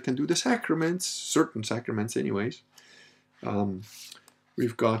only ones that can do the sacraments, certain sacraments anyways.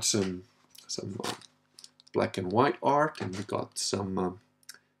 We've got some black and white art, and we've got some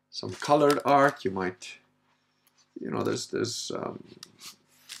colored art. You might, you know, there's another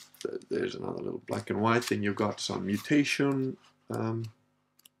little black and white thing. You've got some mutation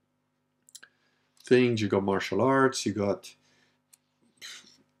things. You got martial arts. You got,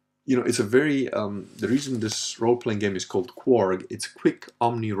 you know, it's a very the reason this role-playing game is called Quarg. It's a quick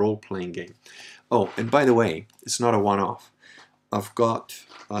omni role-playing game. Oh, and by the way, it's not a one-off. I've got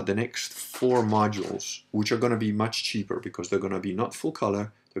the next 4 modules, which are going to be much cheaper because they're going to be not full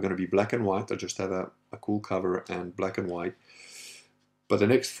color. They're going to be black and white. They'll just have a cool cover and black and white. But the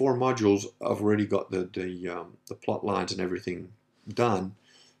next 4 modules, I've already got the plot lines and everything done.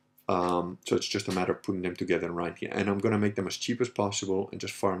 So it's just a matter of putting them together and writing it. And I'm going to make them as cheap as possible and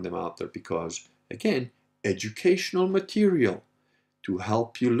just farm them out there because, again, educational material to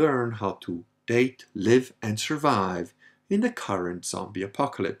help you learn how to date, live, and survive in the current zombie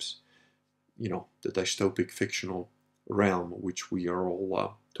apocalypse, you know, the dystopic fictional realm which we are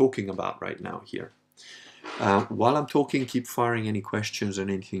all talking about right now here. While I'm talking, keep firing any questions and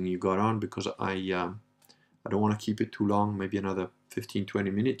anything you got on, because I don't want to keep it too long, maybe another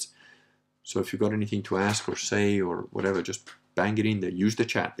 15-20 minutes. So if you've got anything to ask or say or whatever, just bang it in there. Use the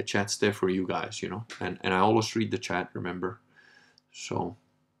chat. The chat's there for you guys, you know, and I always read the chat, remember. So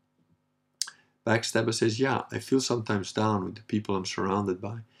Backstabber says, yeah, I feel sometimes down with the people I'm surrounded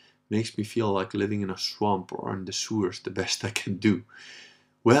by. Makes me feel like living in a swamp or in the sewers, the best I can do.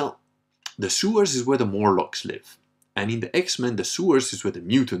 Well, the sewers is where the Morlocks live. And in the X-Men, the sewers is where the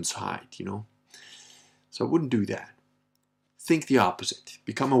mutants hide, you know. So I wouldn't do that. Think the opposite.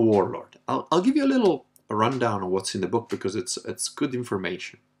 Become a warlord. I'll give you a rundown of what's in the book because it's good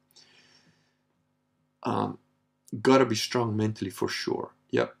information. Gotta be strong mentally for sure.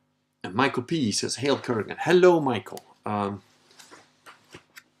 Yep. And Michael P. says, Hail Kurgan. Hello, Michael.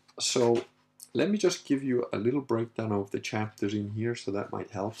 So let me just give you a little breakdown of the chapters in here, so that might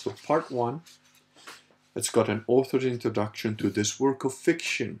help. So part 1, it's got an author's introduction to this work of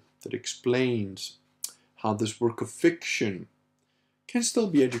fiction that explains how this work of fiction can still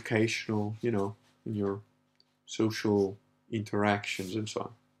be educational, you know, in your social interactions and so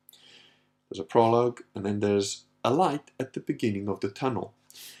on. There's a prologue, and then there's a light at the beginning of the tunnel.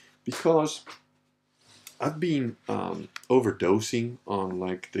 Because I've been overdosing on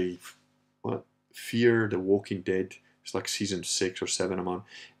like the Fear the Walking Dead. It's like season 6 or 7 I'm on.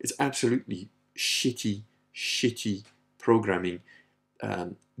 It's absolutely shitty programming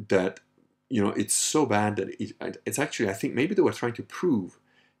that, you know, it's so bad that it's actually, I think maybe they were trying to prove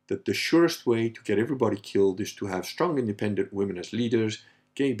that the surest way to get everybody killed is to have strong independent women as leaders,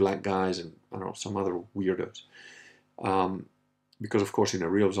 gay black guys, and I don't know, some other weirdos. Because of course in a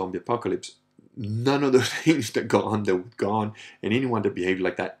real zombie apocalypse, none of the things that got on that would go on, and anyone that behaved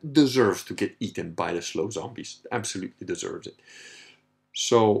like that deserves to get eaten by the slow zombies. Absolutely deserves it.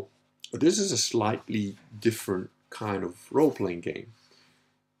 So this is a slightly different kind of role-playing game.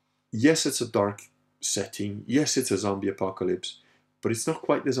 Yes, it's a dark setting. Yes, it's a zombie apocalypse, but it's not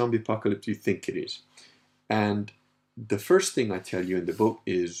quite the zombie apocalypse you think it is. And the first thing I tell you in the book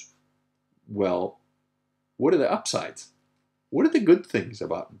is, well, what are the upsides? What are the good things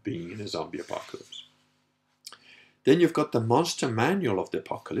about being in a zombie apocalypse? Then you've got the monster manual of the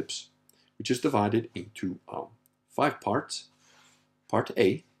apocalypse, which is divided into 5 parts. Part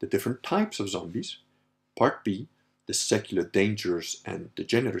A, the different types of zombies. Part B, the secular dangers and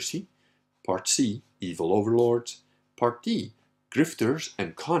degeneracy. Part C, evil overlords. Part D, grifters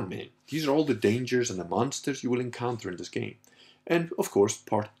and conmen. These are all the dangers and the monsters you will encounter in this game. And of course,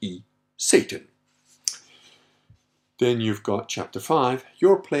 Part E, Satan. Then you've got Chapter 5,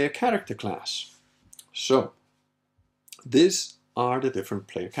 your player character class. So, These are the different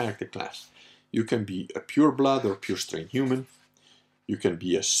player character class. You can be a pure blood or pure strain human. You can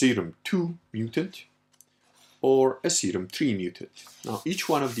be a serum 2 mutant or a serum 3 mutant. Now each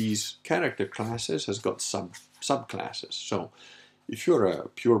one of these character classes has got subclasses. So if you're a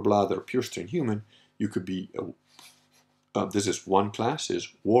pure blood or pure strain human, you could be this is one class,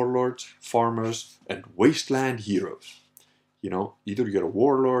 is warlords, farmers, and wasteland heroes. You know, either you're a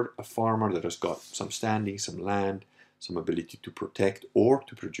warlord, a farmer that has got some standing, some land, some ability to protect or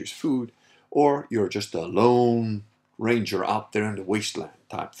to produce food, or you're just a lone ranger out there in the wasteland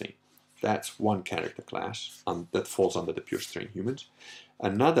type thing. That's one character class that falls under the pure strain humans.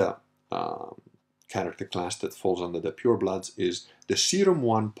 Another character class that falls under the pure bloods is the serum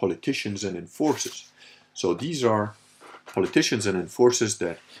 1 politicians and enforcers. So these are politicians and enforcers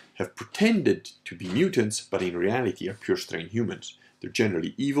that have pretended to be mutants, but in reality are pure strain humans. They're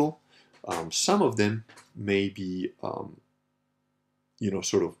generally evil. Some of them may be,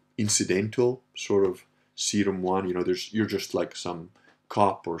 sort of incidental, sort of serum 1. You're just like some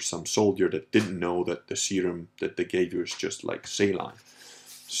cop or some soldier that didn't know that the serum that they gave you is just like saline.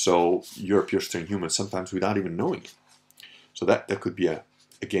 So you're a pure strain human sometimes without even knowing it. So that could be a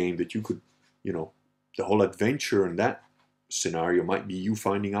game that you could, the whole adventure in that scenario might be you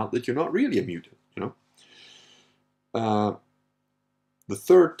finding out that you're not really a mutant, The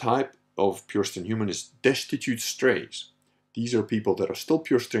third type of pure strain human is destitute strays. These are people that are still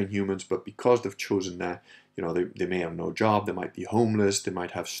pure strain humans, but because they've chosen that, they may have no job, they might be homeless, they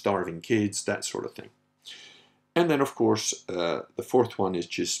might have starving kids, that sort of thing. And then, of course, the fourth one is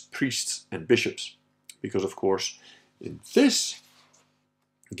just priests and bishops, because, of course, in this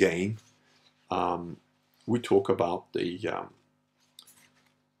game, we talk about the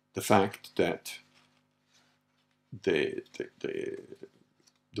fact that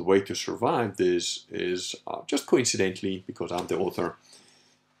the way to survive this is just coincidentally, because I'm the author,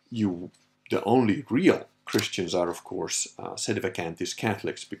 the only real Christians are, of course, sedevacantist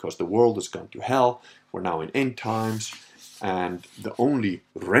Catholics, because the world has gone to hell. We're now in end times, and the only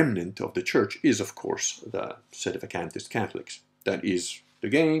remnant of the church is, of course, the sedevacantist Catholics. That is the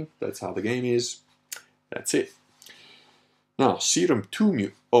game. That's how the game is. That's it. Now, serum 2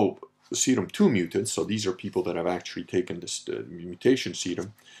 mutants, so these are people that have actually taken this mutation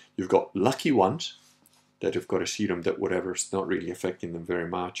serum. You've got lucky ones that have got a serum that whatever's not really affecting them very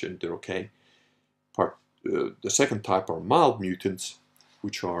much and they're okay. The second type are mild mutants,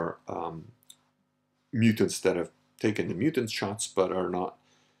 which are mutants that have taken the mutant shots but are not,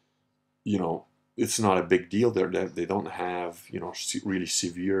 it's not a big deal. They don't have, really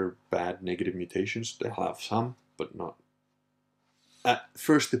severe bad negative mutations. They'll have some, but not. At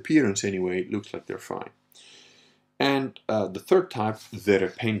first appearance, anyway, it looks like they're fine. And the third type, the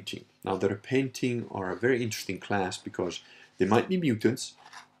repenting. Now, the repenting are a very interesting class because they might be mutants,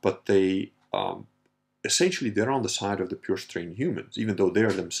 but they essentially they're on the side of the pure strain humans, even though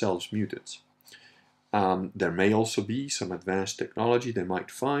they're themselves mutants. There may also be some advanced technology they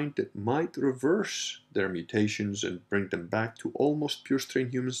might find that might reverse their mutations and bring them back to almost pure strain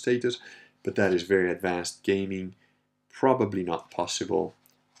human status, but that is very advanced gaming. Probably not possible,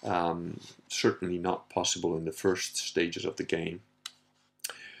 certainly not possible in the first stages of the game.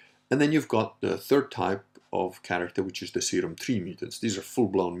 And then you've got the third type of character, which is the serum 3 mutants. These are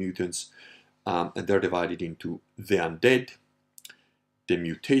full-blown mutants, and they're divided into the undead, the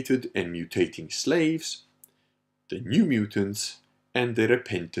mutated and mutating slaves, the new mutants, and the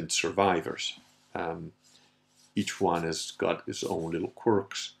repentant survivors. Each one has got its own little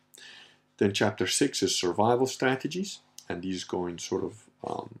quirks. Then chapter 6 is survival strategies, and these go in sort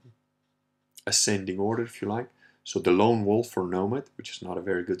of ascending order, if you like. So the lone wolf or nomad, which is not a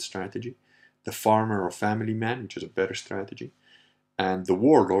very good strategy. The farmer or family man, which is a better strategy. And the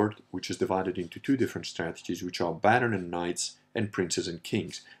warlord, which is divided into two different strategies, which are baron and knights and princes and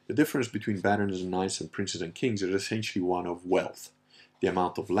kings. The difference between barons and knights and princes and kings is essentially one of wealth. The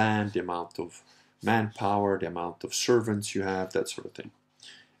amount of land, the amount of manpower, the amount of servants you have, that sort of thing.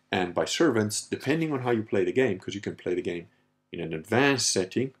 And by servants, depending on how you play the game, because you can play the game in an advanced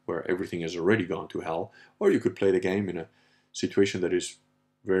setting where everything has already gone to hell, or you could play the game in a situation that is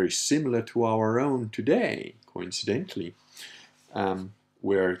very similar to our own today, coincidentally,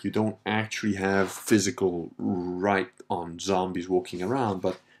 where you don't actually have physical right-on zombies walking around,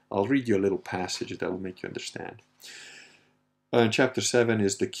 but I'll read you a little passage that will make you understand. Chapter 7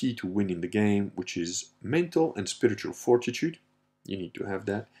 is the key to winning the game, which is mental and spiritual fortitude. You need to have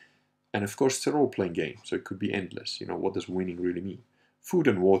that. And of course, it's a role-playing game, so it could be endless. What does winning really mean? Food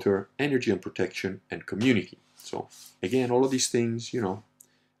and water, energy and protection, and community. So again, all of these things,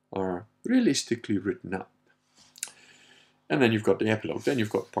 are realistically written up. And then you've got the epilogue. Then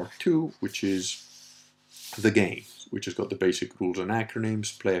you've got part 2, which is the game, which has got the basic rules and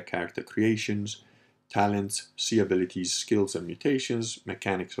acronyms, player character creations, talents, C abilities, skills and mutations,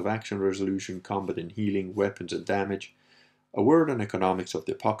 mechanics of action resolution, combat and healing, weapons and damage, a word on economics of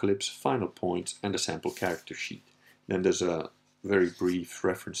the apocalypse, final points, and a sample character sheet. Then there's a very brief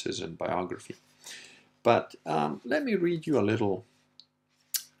references and biography. But let me read you a little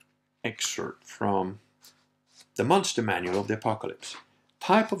excerpt from the Monster Manual of the Apocalypse.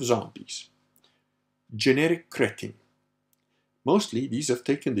 Type of zombies. Genetic cretin. Mostly these have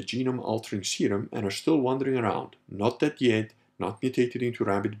taken the genome-altering serum and are still wandering around, not dead yet, not mutated into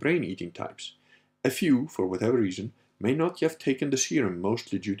rabid brain-eating types. A few, for whatever reason, may not yet have taken the serum,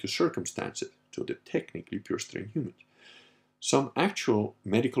 mostly due to circumstances, so they're technically pure-strain humans. Some actual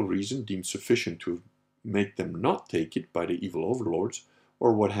medical reason deemed sufficient to make them not take it by the evil overlords,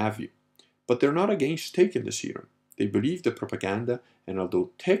 or what have you. But they're not against taking the serum. They believe the propaganda, and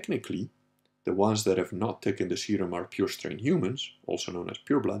although technically the ones that have not taken the serum are pure-strain humans, also known as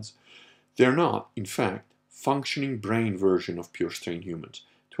purebloods, they're not, in fact, functioning brain version of pure-strain humans.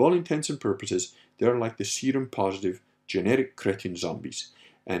 To all intents and purposes, they're like the serum-positive genetic cretin zombies,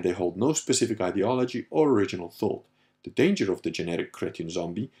 and they hold no specific ideology or original thought. The danger of the genetic cretin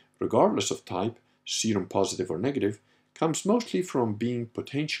zombie, regardless of type, serum positive or negative, comes mostly from being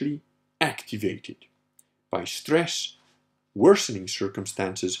potentially activated by stress, worsening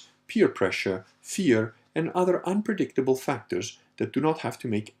circumstances, peer pressure, fear, and other unpredictable factors that do not have to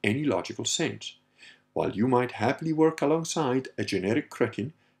make any logical sense. While you might happily work alongside a genetic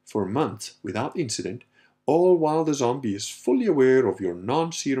cretin for months without incident, all while the zombie is fully aware of your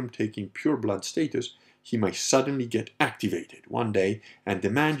non-serum taking pure blood status, he might suddenly get activated one day and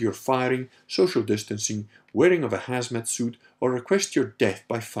demand your firing, social distancing, wearing of a hazmat suit, or request your death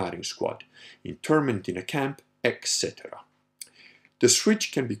by firing squad, internment in a camp, etc. The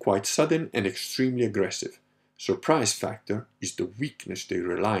switch can be quite sudden and extremely aggressive. Surprise factor is the weakness they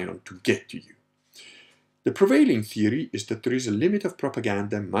rely on to get to you. The prevailing theory is that there is a limit of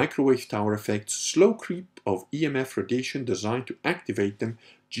propaganda, microwave tower effects, slow creep of EMF radiation designed to activate them,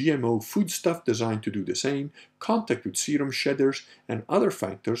 GMO foodstuff designed to do the same, contact with serum shedders, and other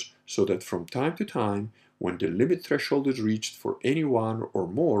factors, so that from time to time, when the limit threshold is reached for any one or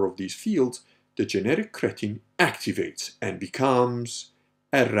more of these fields, the genetic cretin activates and becomes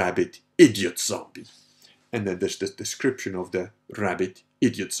a rabid idiot zombie. And then there's this description of the rabid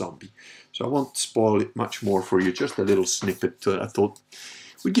idiot zombie. So I won't spoil it much more for you, just a little snippet. I thought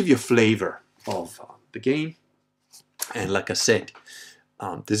would give you a flavor of the game. And like I said,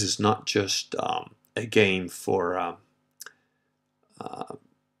 this is not just a game for,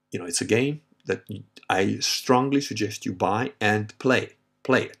 it's a game that I strongly suggest you buy and play.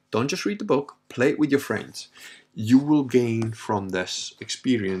 Play it. Don't just read the book, play it with your friends. You will gain from this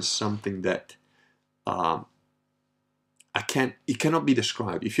experience something that it cannot be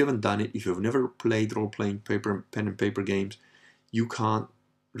described. If you haven't done it, if you've never played role-playing pen and paper games, you can't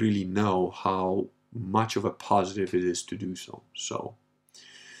really know how much of a positive it is to do so. So,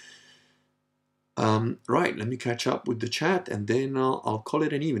 right, let me catch up with the chat, and then I'll call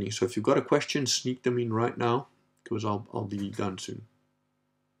it an evening. So if you've got a question, sneak them in right now, because I'll be done soon.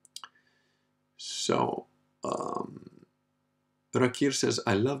 So, Rakir says,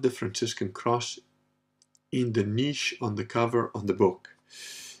 I love the Franciscan cross in the niche on the cover on the book.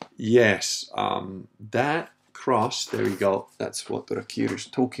 Yes, that cross, there you go. That's what Rakir is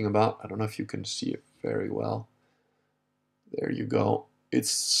talking about. I don't know if you can see it very well. There you go.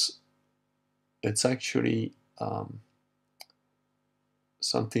 It's actually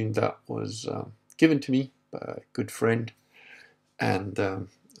something that was given to me by a good friend and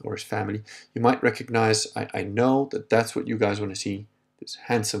or his family. You might recognize, I know that that's what you guys want to see, this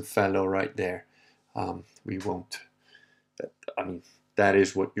handsome fellow right there. We won't, that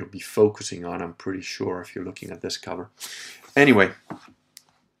is what you'll be focusing on, I'm pretty sure, if you're looking at this cover. Anyway,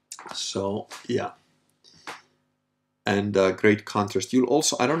 so yeah. And great contrast. You'll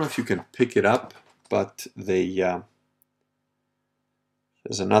also, I don't know if you can pick it up, but they,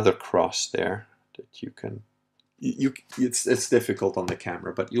 there's another cross there that you can, it's difficult on the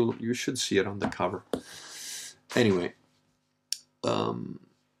camera, but you should see it on the cover. Anyway,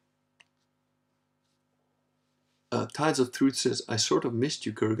 Tides of Truth says, I sort of missed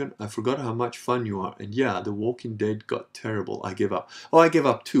you, Kurgan. I forgot how much fun you are. And yeah, The Walking Dead got terrible. I give up. Oh, I give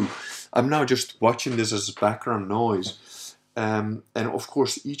up too. I'm now just watching this as background noise. And of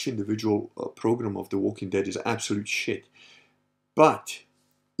course, each individual program of The Walking Dead is absolute shit. But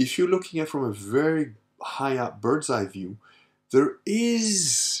if you're looking at it from a very high up bird's eye view, there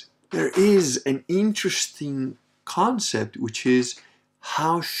is an interesting concept, which is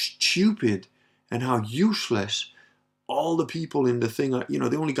how stupid and how useless all the people in the thing are. You know,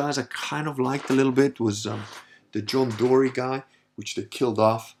 the only guys I kind of liked a little bit was the John Dory guy, which they killed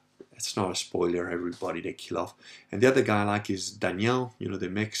off. It's not a spoiler, everybody they kill off. And the other guy I like is Daniel, you know, the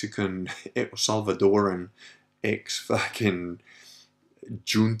Mexican Salvadoran ex-fucking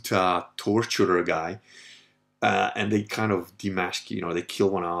junta torturer guy. And they kind of demasculate, you know, they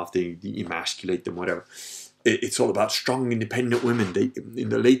kill one off, they emasculate them, whatever. It's all about strong, independent women. In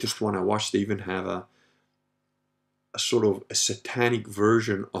the latest one I watched, they even have a sort of a satanic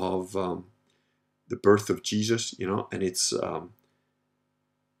version of the birth of Jesus, you know, and it's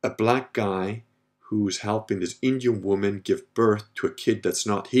a black guy who's helping this Indian woman give birth to a kid that's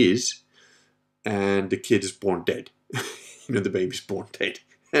not his, and the kid is born dead. You know, the baby's born dead.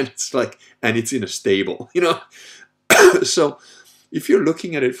 And it's like, and it's in a stable, you know. So if you're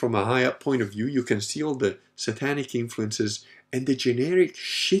looking at it from a high up point of view, you can see all the satanic influences and the generic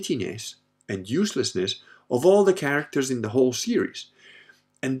shittiness and uselessness of all the characters in the whole series.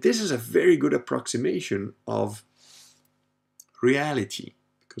 And this is a very good approximation of reality,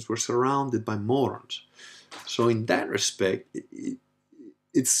 because we're surrounded by morons. So in that respect,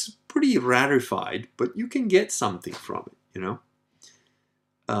 it's pretty rarefied, but you can get something from it, you know.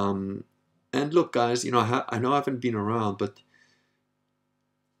 And look, guys, you know, I know I haven't been around, but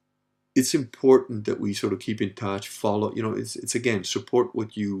it's important that we sort of keep in touch, follow, you know, it's again, support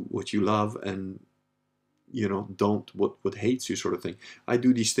what you love, and, you know, don't what hates you, sort of thing. I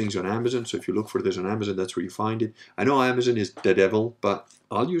do these things on Amazon, so if you look for this on Amazon, that's where you find it. I know Amazon is the devil, but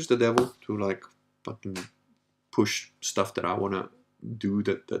I'll use the devil to like fucking push stuff that I want to do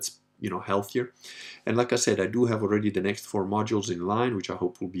that's, you know, healthier. And like I said, I do have already the next 4 modules in line, which I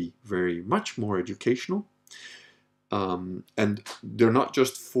hope will be very much more educational. And they're not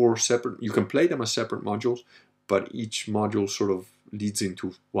just 4 separate, you can play them as separate modules, but each module sort of leads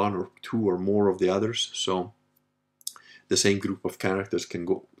into 1 or 2 or more of the others. So the same group of characters can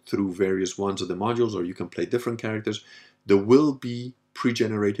go through various ones of the modules, or you can play different characters. There will be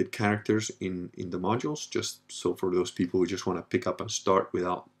pre-generated characters in the modules, just so for those people who just want to pick up and start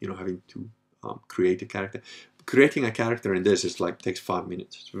without, you know, having to create a character. Creating a character in this is like takes 5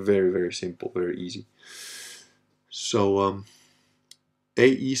 minutes. It's very, very simple, very easy. So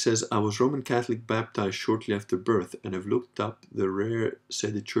AE says, I was Roman Catholic baptized shortly after birth, and have looked up the rare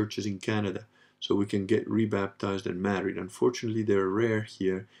Sede churches in Canada so we can get rebaptized and married. Unfortunately, they're rare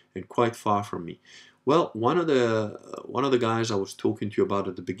here and quite far from me. Well, one of the guys I was talking to you about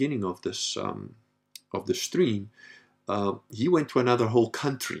at the beginning of this of the stream, he went to another whole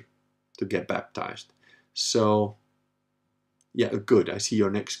country to get baptized. So yeah, good. I see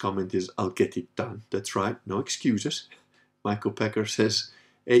your next comment is, I'll get it done. That's right. No excuses. Michael Pecker says,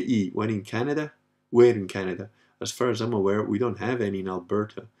 AE, when in Canada? Where in Canada? As far as I'm aware, we don't have any in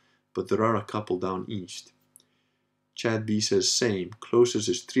Alberta, but there are a couple down east. Chad B says, same. Closest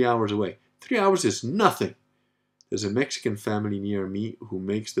is 3 hours away. 3 hours is nothing. There's a Mexican family near me who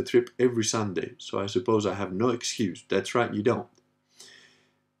makes the trip every Sunday, so I suppose I have no excuse. That's right, you don't.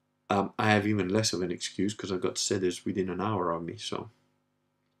 I have even less of an excuse because I got Sedes within an hour of me, so.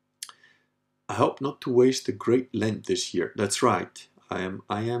 I hope not to waste the great Lent this year. That's right. I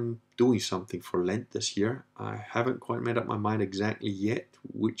am doing something for Lent this year. I haven't quite made up my mind exactly yet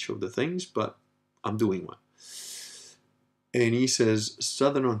which of the things, but I'm doing one. And he says,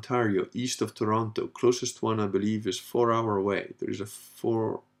 Southern Ontario, east of Toronto. Closest one, I believe, is 4 hours away. There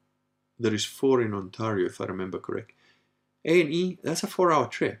is 4 in Ontario, if I remember correct. A&E, that's a 4-hour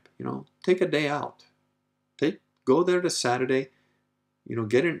trip. You know, take a day out. Go there this Saturday. You know,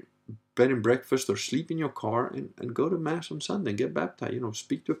 get in bed and breakfast or sleep in your car and go to Mass on Sunday and get baptized. You know,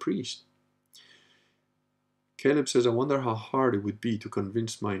 speak to a priest. Caleb says, I wonder how hard it would be to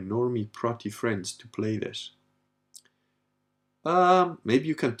convince my normie protty friends to play this. Maybe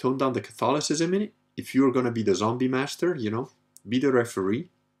you can tone down the Catholicism in it. If you're going to be the zombie master, you know, be the referee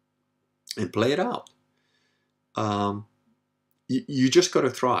and play it out. You just got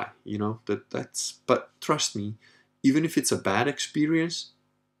to try, you know, but trust me, even if it's a bad experience,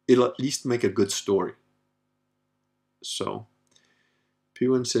 it'll at least make a good story. So,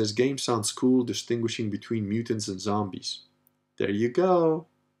 P1 says, game sounds cool, distinguishing between mutants and zombies. There you go.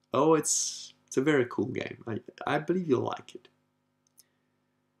 Oh, it's a very cool game. I believe you'll like it.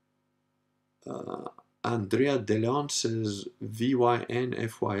 Andrea DeLeon says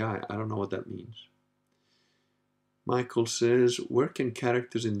VYNFYI. I don't know what that means. Michael says, where can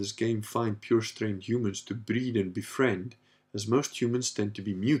characters in this game find pure-strained humans to breed and befriend, as most humans tend to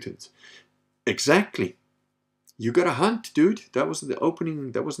be mutants? Exactly. You gotta hunt, dude. That wasn't the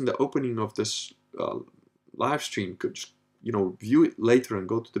opening of this live stream. Could just, you know, view it later and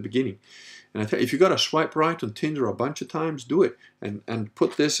go to the beginning. And I tell you, if you got to swipe right on Tinder a bunch of times, do it, and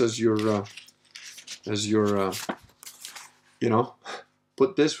put this as your you know,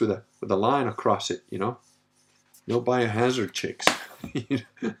 put this with a line across it. You know, no biohazard chicks.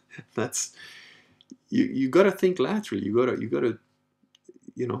 That's you got to think laterally. You got to,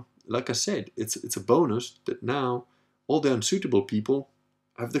 you know, like I said, it's a bonus that now all the unsuitable people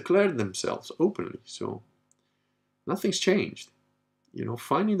have declared themselves openly. So nothing's changed. You know,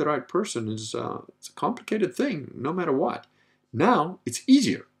 finding the right person is it's a complicated thing, no matter what. Now it's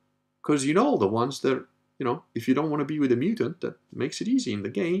easier because you know the ones that, you know, if you don't want to be with a mutant, that makes it easy in the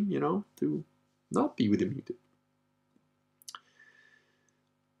game, you know, to not be with a mutant.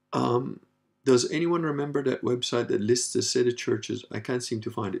 Does anyone remember that website that lists the city churches? I can't seem to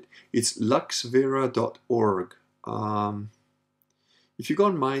find it. It's luxvera.org. If you go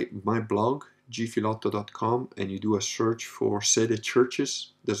on my blog, gfilotto.com, and you do a search for Sede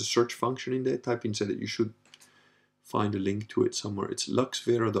churches, there's a search function in there. Type in Sede, you should find a link to it somewhere. It's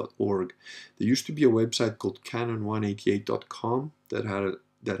luxvera.org. There used to be a website called canon188.com that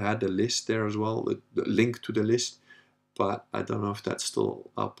had a list there as well, the link to the list, but I don't know if that's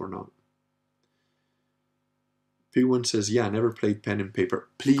still up or not. P1 says, yeah, I never played pen and paper.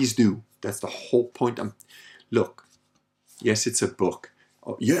 Please do. That's the whole point. Look, yes, it's a book.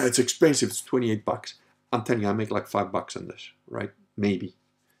 Oh, yeah, it's expensive. It's 28 bucks. I'm telling you, I make like $5 on this, right? Maybe.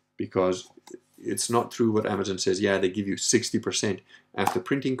 Because it's not true what Amazon says. Yeah, they give you 60% after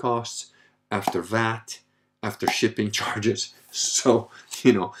printing costs, after VAT, after shipping charges. So,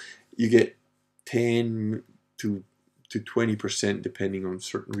 you know, you get 10 to 20% depending on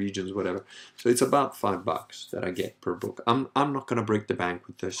certain regions, whatever. So it's about $5 that I get per book. I'm not going to break the bank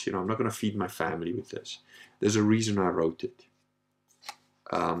with this. You know, I'm not going to feed my family with this. There's a reason I wrote it.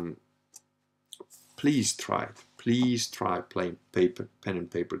 Please try it. Please try playing pen and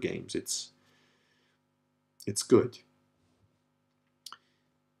paper games. It's good.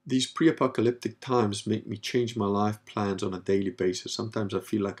 These pre-apocalyptic times make me change my life plans on a daily basis. Sometimes I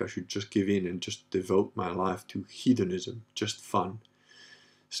feel like I should just give in and just devote my life to hedonism, just fun.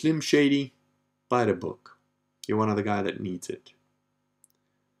 Slim Shady, buy the book. You're one of the guys that needs it.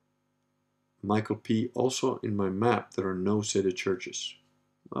 Michael P. Also in my map there are no city churches.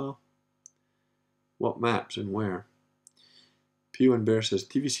 Well, what maps and where? P1 Bear says,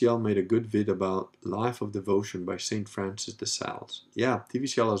 TVCL made a good vid about Life of Devotion by St. Francis de Sales. Yeah,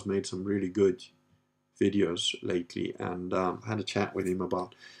 TVCL has made some really good videos lately, and I had a chat with him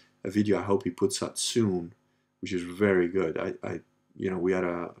about a video I hope he puts out soon, which is very good. I you know, we had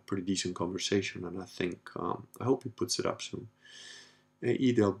a pretty decent conversation, and I think, I hope he puts it up soon.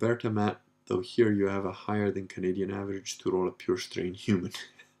 A.E. Alberta Matt, though here you have a higher than Canadian average to roll a pure strain human.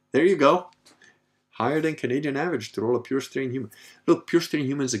 There you go. Higher than Canadian average to roll a pure strain human. Look, pure strain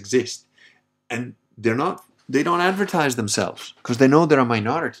humans exist, and they don't advertise themselves because they know they're a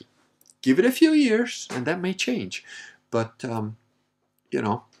minority. Give it a few years and that may change, but you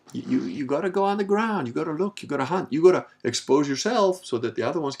know, you got to go on the ground, you got to look, you got to hunt, you got to expose yourself so that the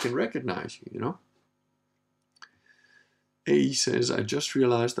other ones can recognize you, you know. A says, I just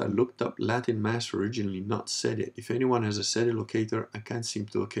realized I looked up Latin Mass originally, not Sede. If anyone has a Sede locator, I can't seem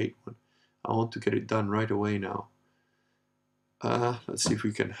to locate one. I want to get it done right away now. Let's see if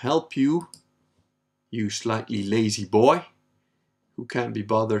we can help you, you slightly lazy boy who can't be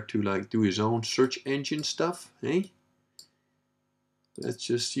bothered to like do his own search engine stuff, eh? Let's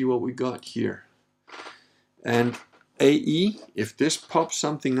just see what we got here. And AE, if this pops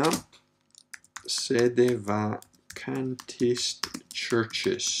something up, sedevacantist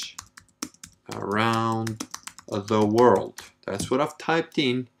churches around the world. That's what I've typed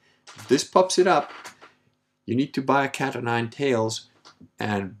in. If this pops it up, you need to buy a cat o' nine tails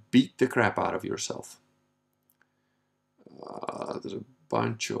and beat the crap out of yourself. There's a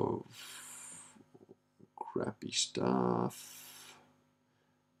bunch of crappy stuff.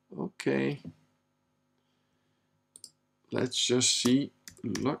 Okay. Let's just see.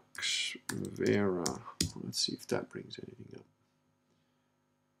 Lux Vera. Let's see if that brings anything up.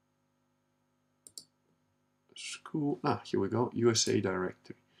 School. Here we go. USA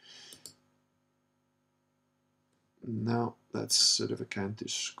directory. Now that's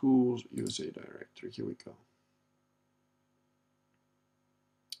Sedevacantist schools, USA directory. Here we go.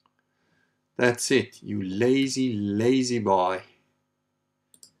 That's it, you lazy, lazy boy.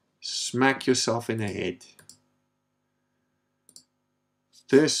 Smack yourself in the head.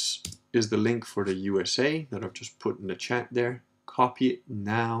 This is the link for the USA that I've just put in the chat there. Copy it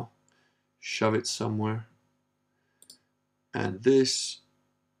now, shove it somewhere. And this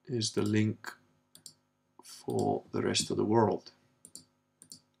is the link for the rest of the world.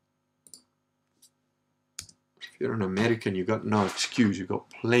 If you're an American, you got no excuse. You got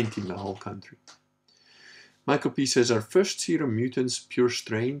plenty in the whole country. Michael P says, are first serum mutants pure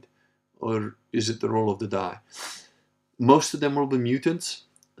strained, or is it the roll of the die? Most of them will be mutants.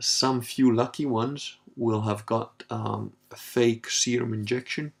 Some few lucky ones will have got a fake serum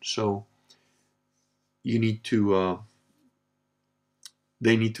injection, so you need to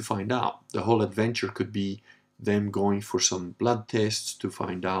they need to find out. The whole adventure could be them going for some blood tests to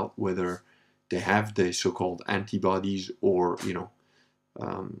find out whether they have the so-called antibodies or, you know,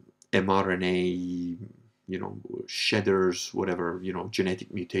 mRNA, you know, shedders, whatever, you know,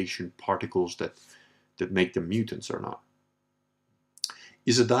 genetic mutation particles that make them mutants or not.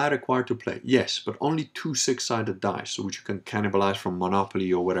 Is a die required to play? Yes, but only 2 6-sided dice, so which you can cannibalize from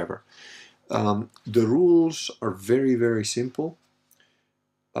Monopoly or whatever. The rules are very, very simple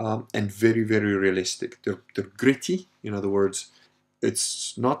and very, very realistic. They're gritty. In other words,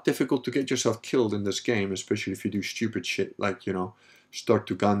 it's not difficult to get yourself killed in this game, especially if you do stupid shit like, you know, start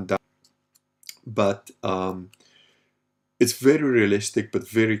to gun down. But it's very realistic, but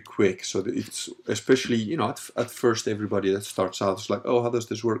very quick. So it's especially, you know, at first everybody that starts out is like, oh, how does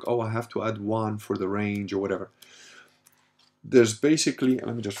this work? Oh, I have to add 1 for the range or whatever. There's basically,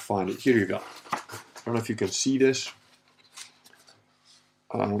 let me just find it. Here you go. I don't know if you can see this.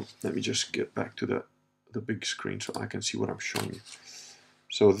 Let me just get back to the big screen so I can see what I'm showing you.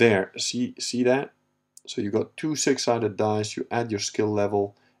 So there, see that? So you got 2 6-sided dice. You add your skill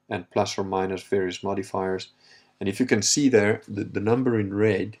level and plus or minus various modifiers. And if you can see there, the number in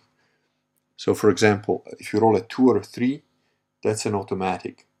red, so for example, if you roll a 2 or a 3, that's an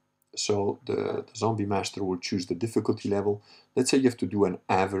automatic. So the zombie master will choose the difficulty level. Let's say you have to do an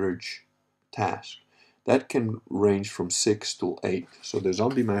average task. That can range from 6 to 8. So the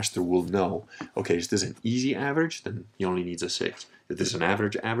zombie master will know, okay, is this an easy average? Then he only needs a 6. If this is an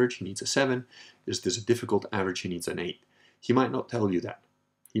average, he needs a 7. Is this a difficult average? He needs an 8. He might not tell you that.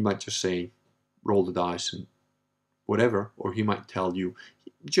 He might just say, roll the dice and whatever, or he might tell you,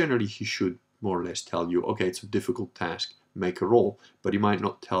 generally he should more or less tell you, okay, it's a difficult task, make a roll, but he might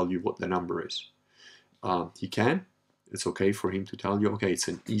not tell you what the number is. He can. It's okay for him to tell you, okay, it's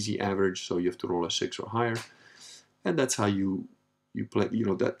an easy average, so you have to roll a 6 or higher. And that's how you play, you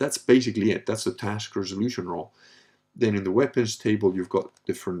know, that's basically it. That's the task resolution roll. Then in the weapons table, you've got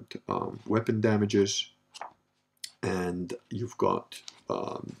different weapon damages, and you've got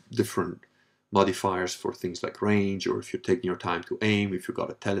different modifiers for things like range, or if you're taking your time to aim, if you've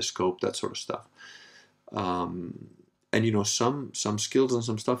got a telescope, that sort of stuff. And you know, some skills and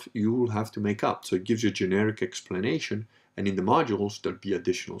some stuff you will have to make up. So it gives you a generic explanation, and in the modules there'll be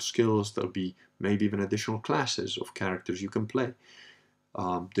additional skills, there'll be maybe even additional classes of characters you can play,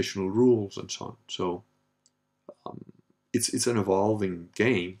 additional rules and so on. So it's an evolving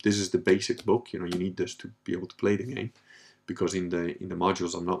game. This is the basic book. You know, you need this to be able to play the game, because in the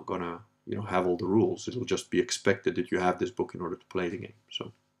modules I'm not gonna, you know, have all the rules. It'll just be expected that you have this book in order to play the game.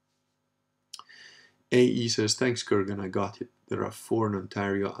 So AE says, thanks Kurgan, I got it. There are 4 in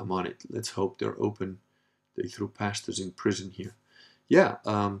Ontario, I'm on it. Let's hope they're open. They threw pastors in prison here. Yeah,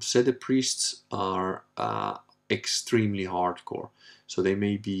 Sede priests are extremely hardcore. So they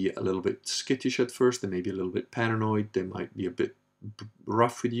may be a little bit skittish at first, they may be a little bit paranoid, they might be a bit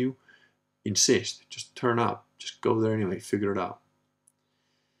rough with you. Insist, just turn up, just go there anyway, figure it out.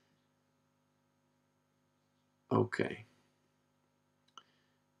 Okay.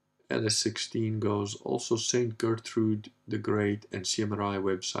 LS16 goes, also St. Gertrude the Great and CMRI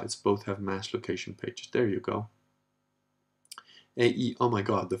websites both have mass location pages. There you go. AE, oh my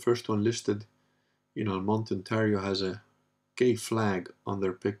god, the first one listed in Almonte, Ontario has a gay flag on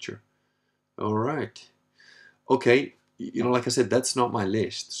their picture. Alright. Okay, you know, like I said, that's not my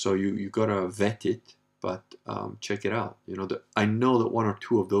list, so you gotta vet it, but check it out. You know, I know that 1 or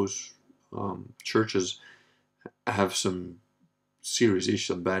 2 of those churches have some serious issues,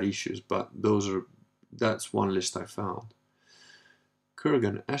 some bad issues, but that's one list I found.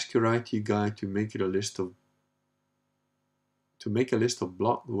 Kurgan, ask your IT guy to make a list of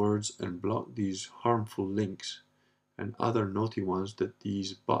blocked words and block these harmful links and other naughty ones that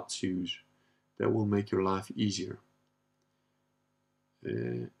these bots use. That will make your life easier.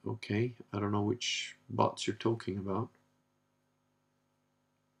 Okay, I don't know which bots you're talking about.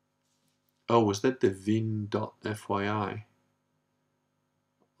 Oh, was that the vin.fyi?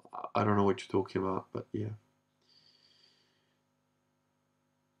 I don't know what you're talking about, but yeah.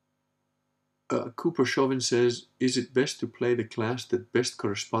 Cooper Chauvin says, is it best to play the class that best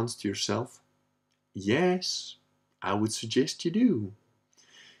corresponds to yourself? Yes, I would suggest you do.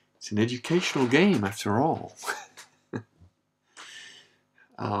 It's an educational game after all.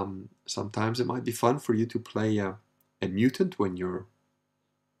 Sometimes it might be fun for you to play a mutant when you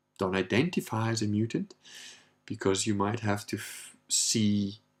don't identify as a mutant, because you might have to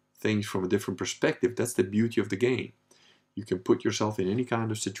see things from a different perspective. That's the beauty of the game. You can put yourself in any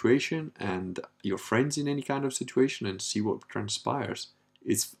kind of situation and your friends in any kind of situation and see what transpires.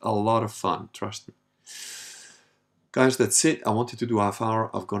 It's a lot of fun, trust me. Guys, that's it. I wanted to do half hour.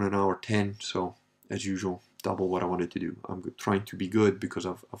 I've gone an hour 10, so as usual, double what I wanted to do. I'm trying to be good because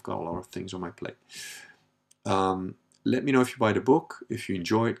I've got a lot of things on my plate. Let me know if you buy the book. If you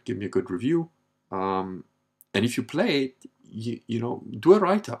enjoy it, give me a good review. And if you play it, you know, do a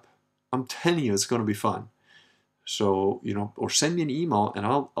write-up. I'm telling you, it's going to be fun. So, you know, or send me an email and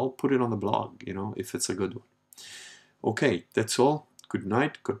I'll put it on the blog, you know, if it's a good one. Okay, that's all. Good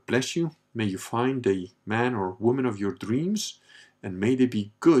night. God bless you. May you find the man or woman of your dreams, and may they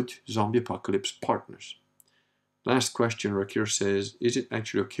be good zombie apocalypse partners. Last question, Rakir says, is it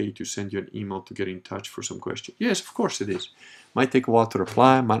actually okay to send you an email to get in touch for some question? Yes, of course it is. Might take a while to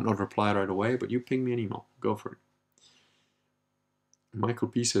reply, might not reply right away, but you ping me an email. Go for it. Michael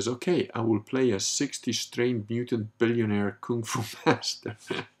P says, okay, I will play a 60-strain mutant billionaire kung fu master.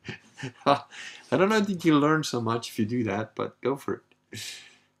 I don't know if you'll learn so much if you do that, but go for it.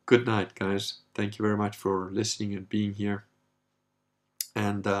 Good night, guys. Thank you very much for listening and being here.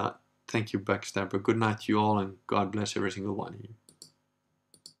 And thank you, Backstabber. Good night to you all, and God bless every single one of you.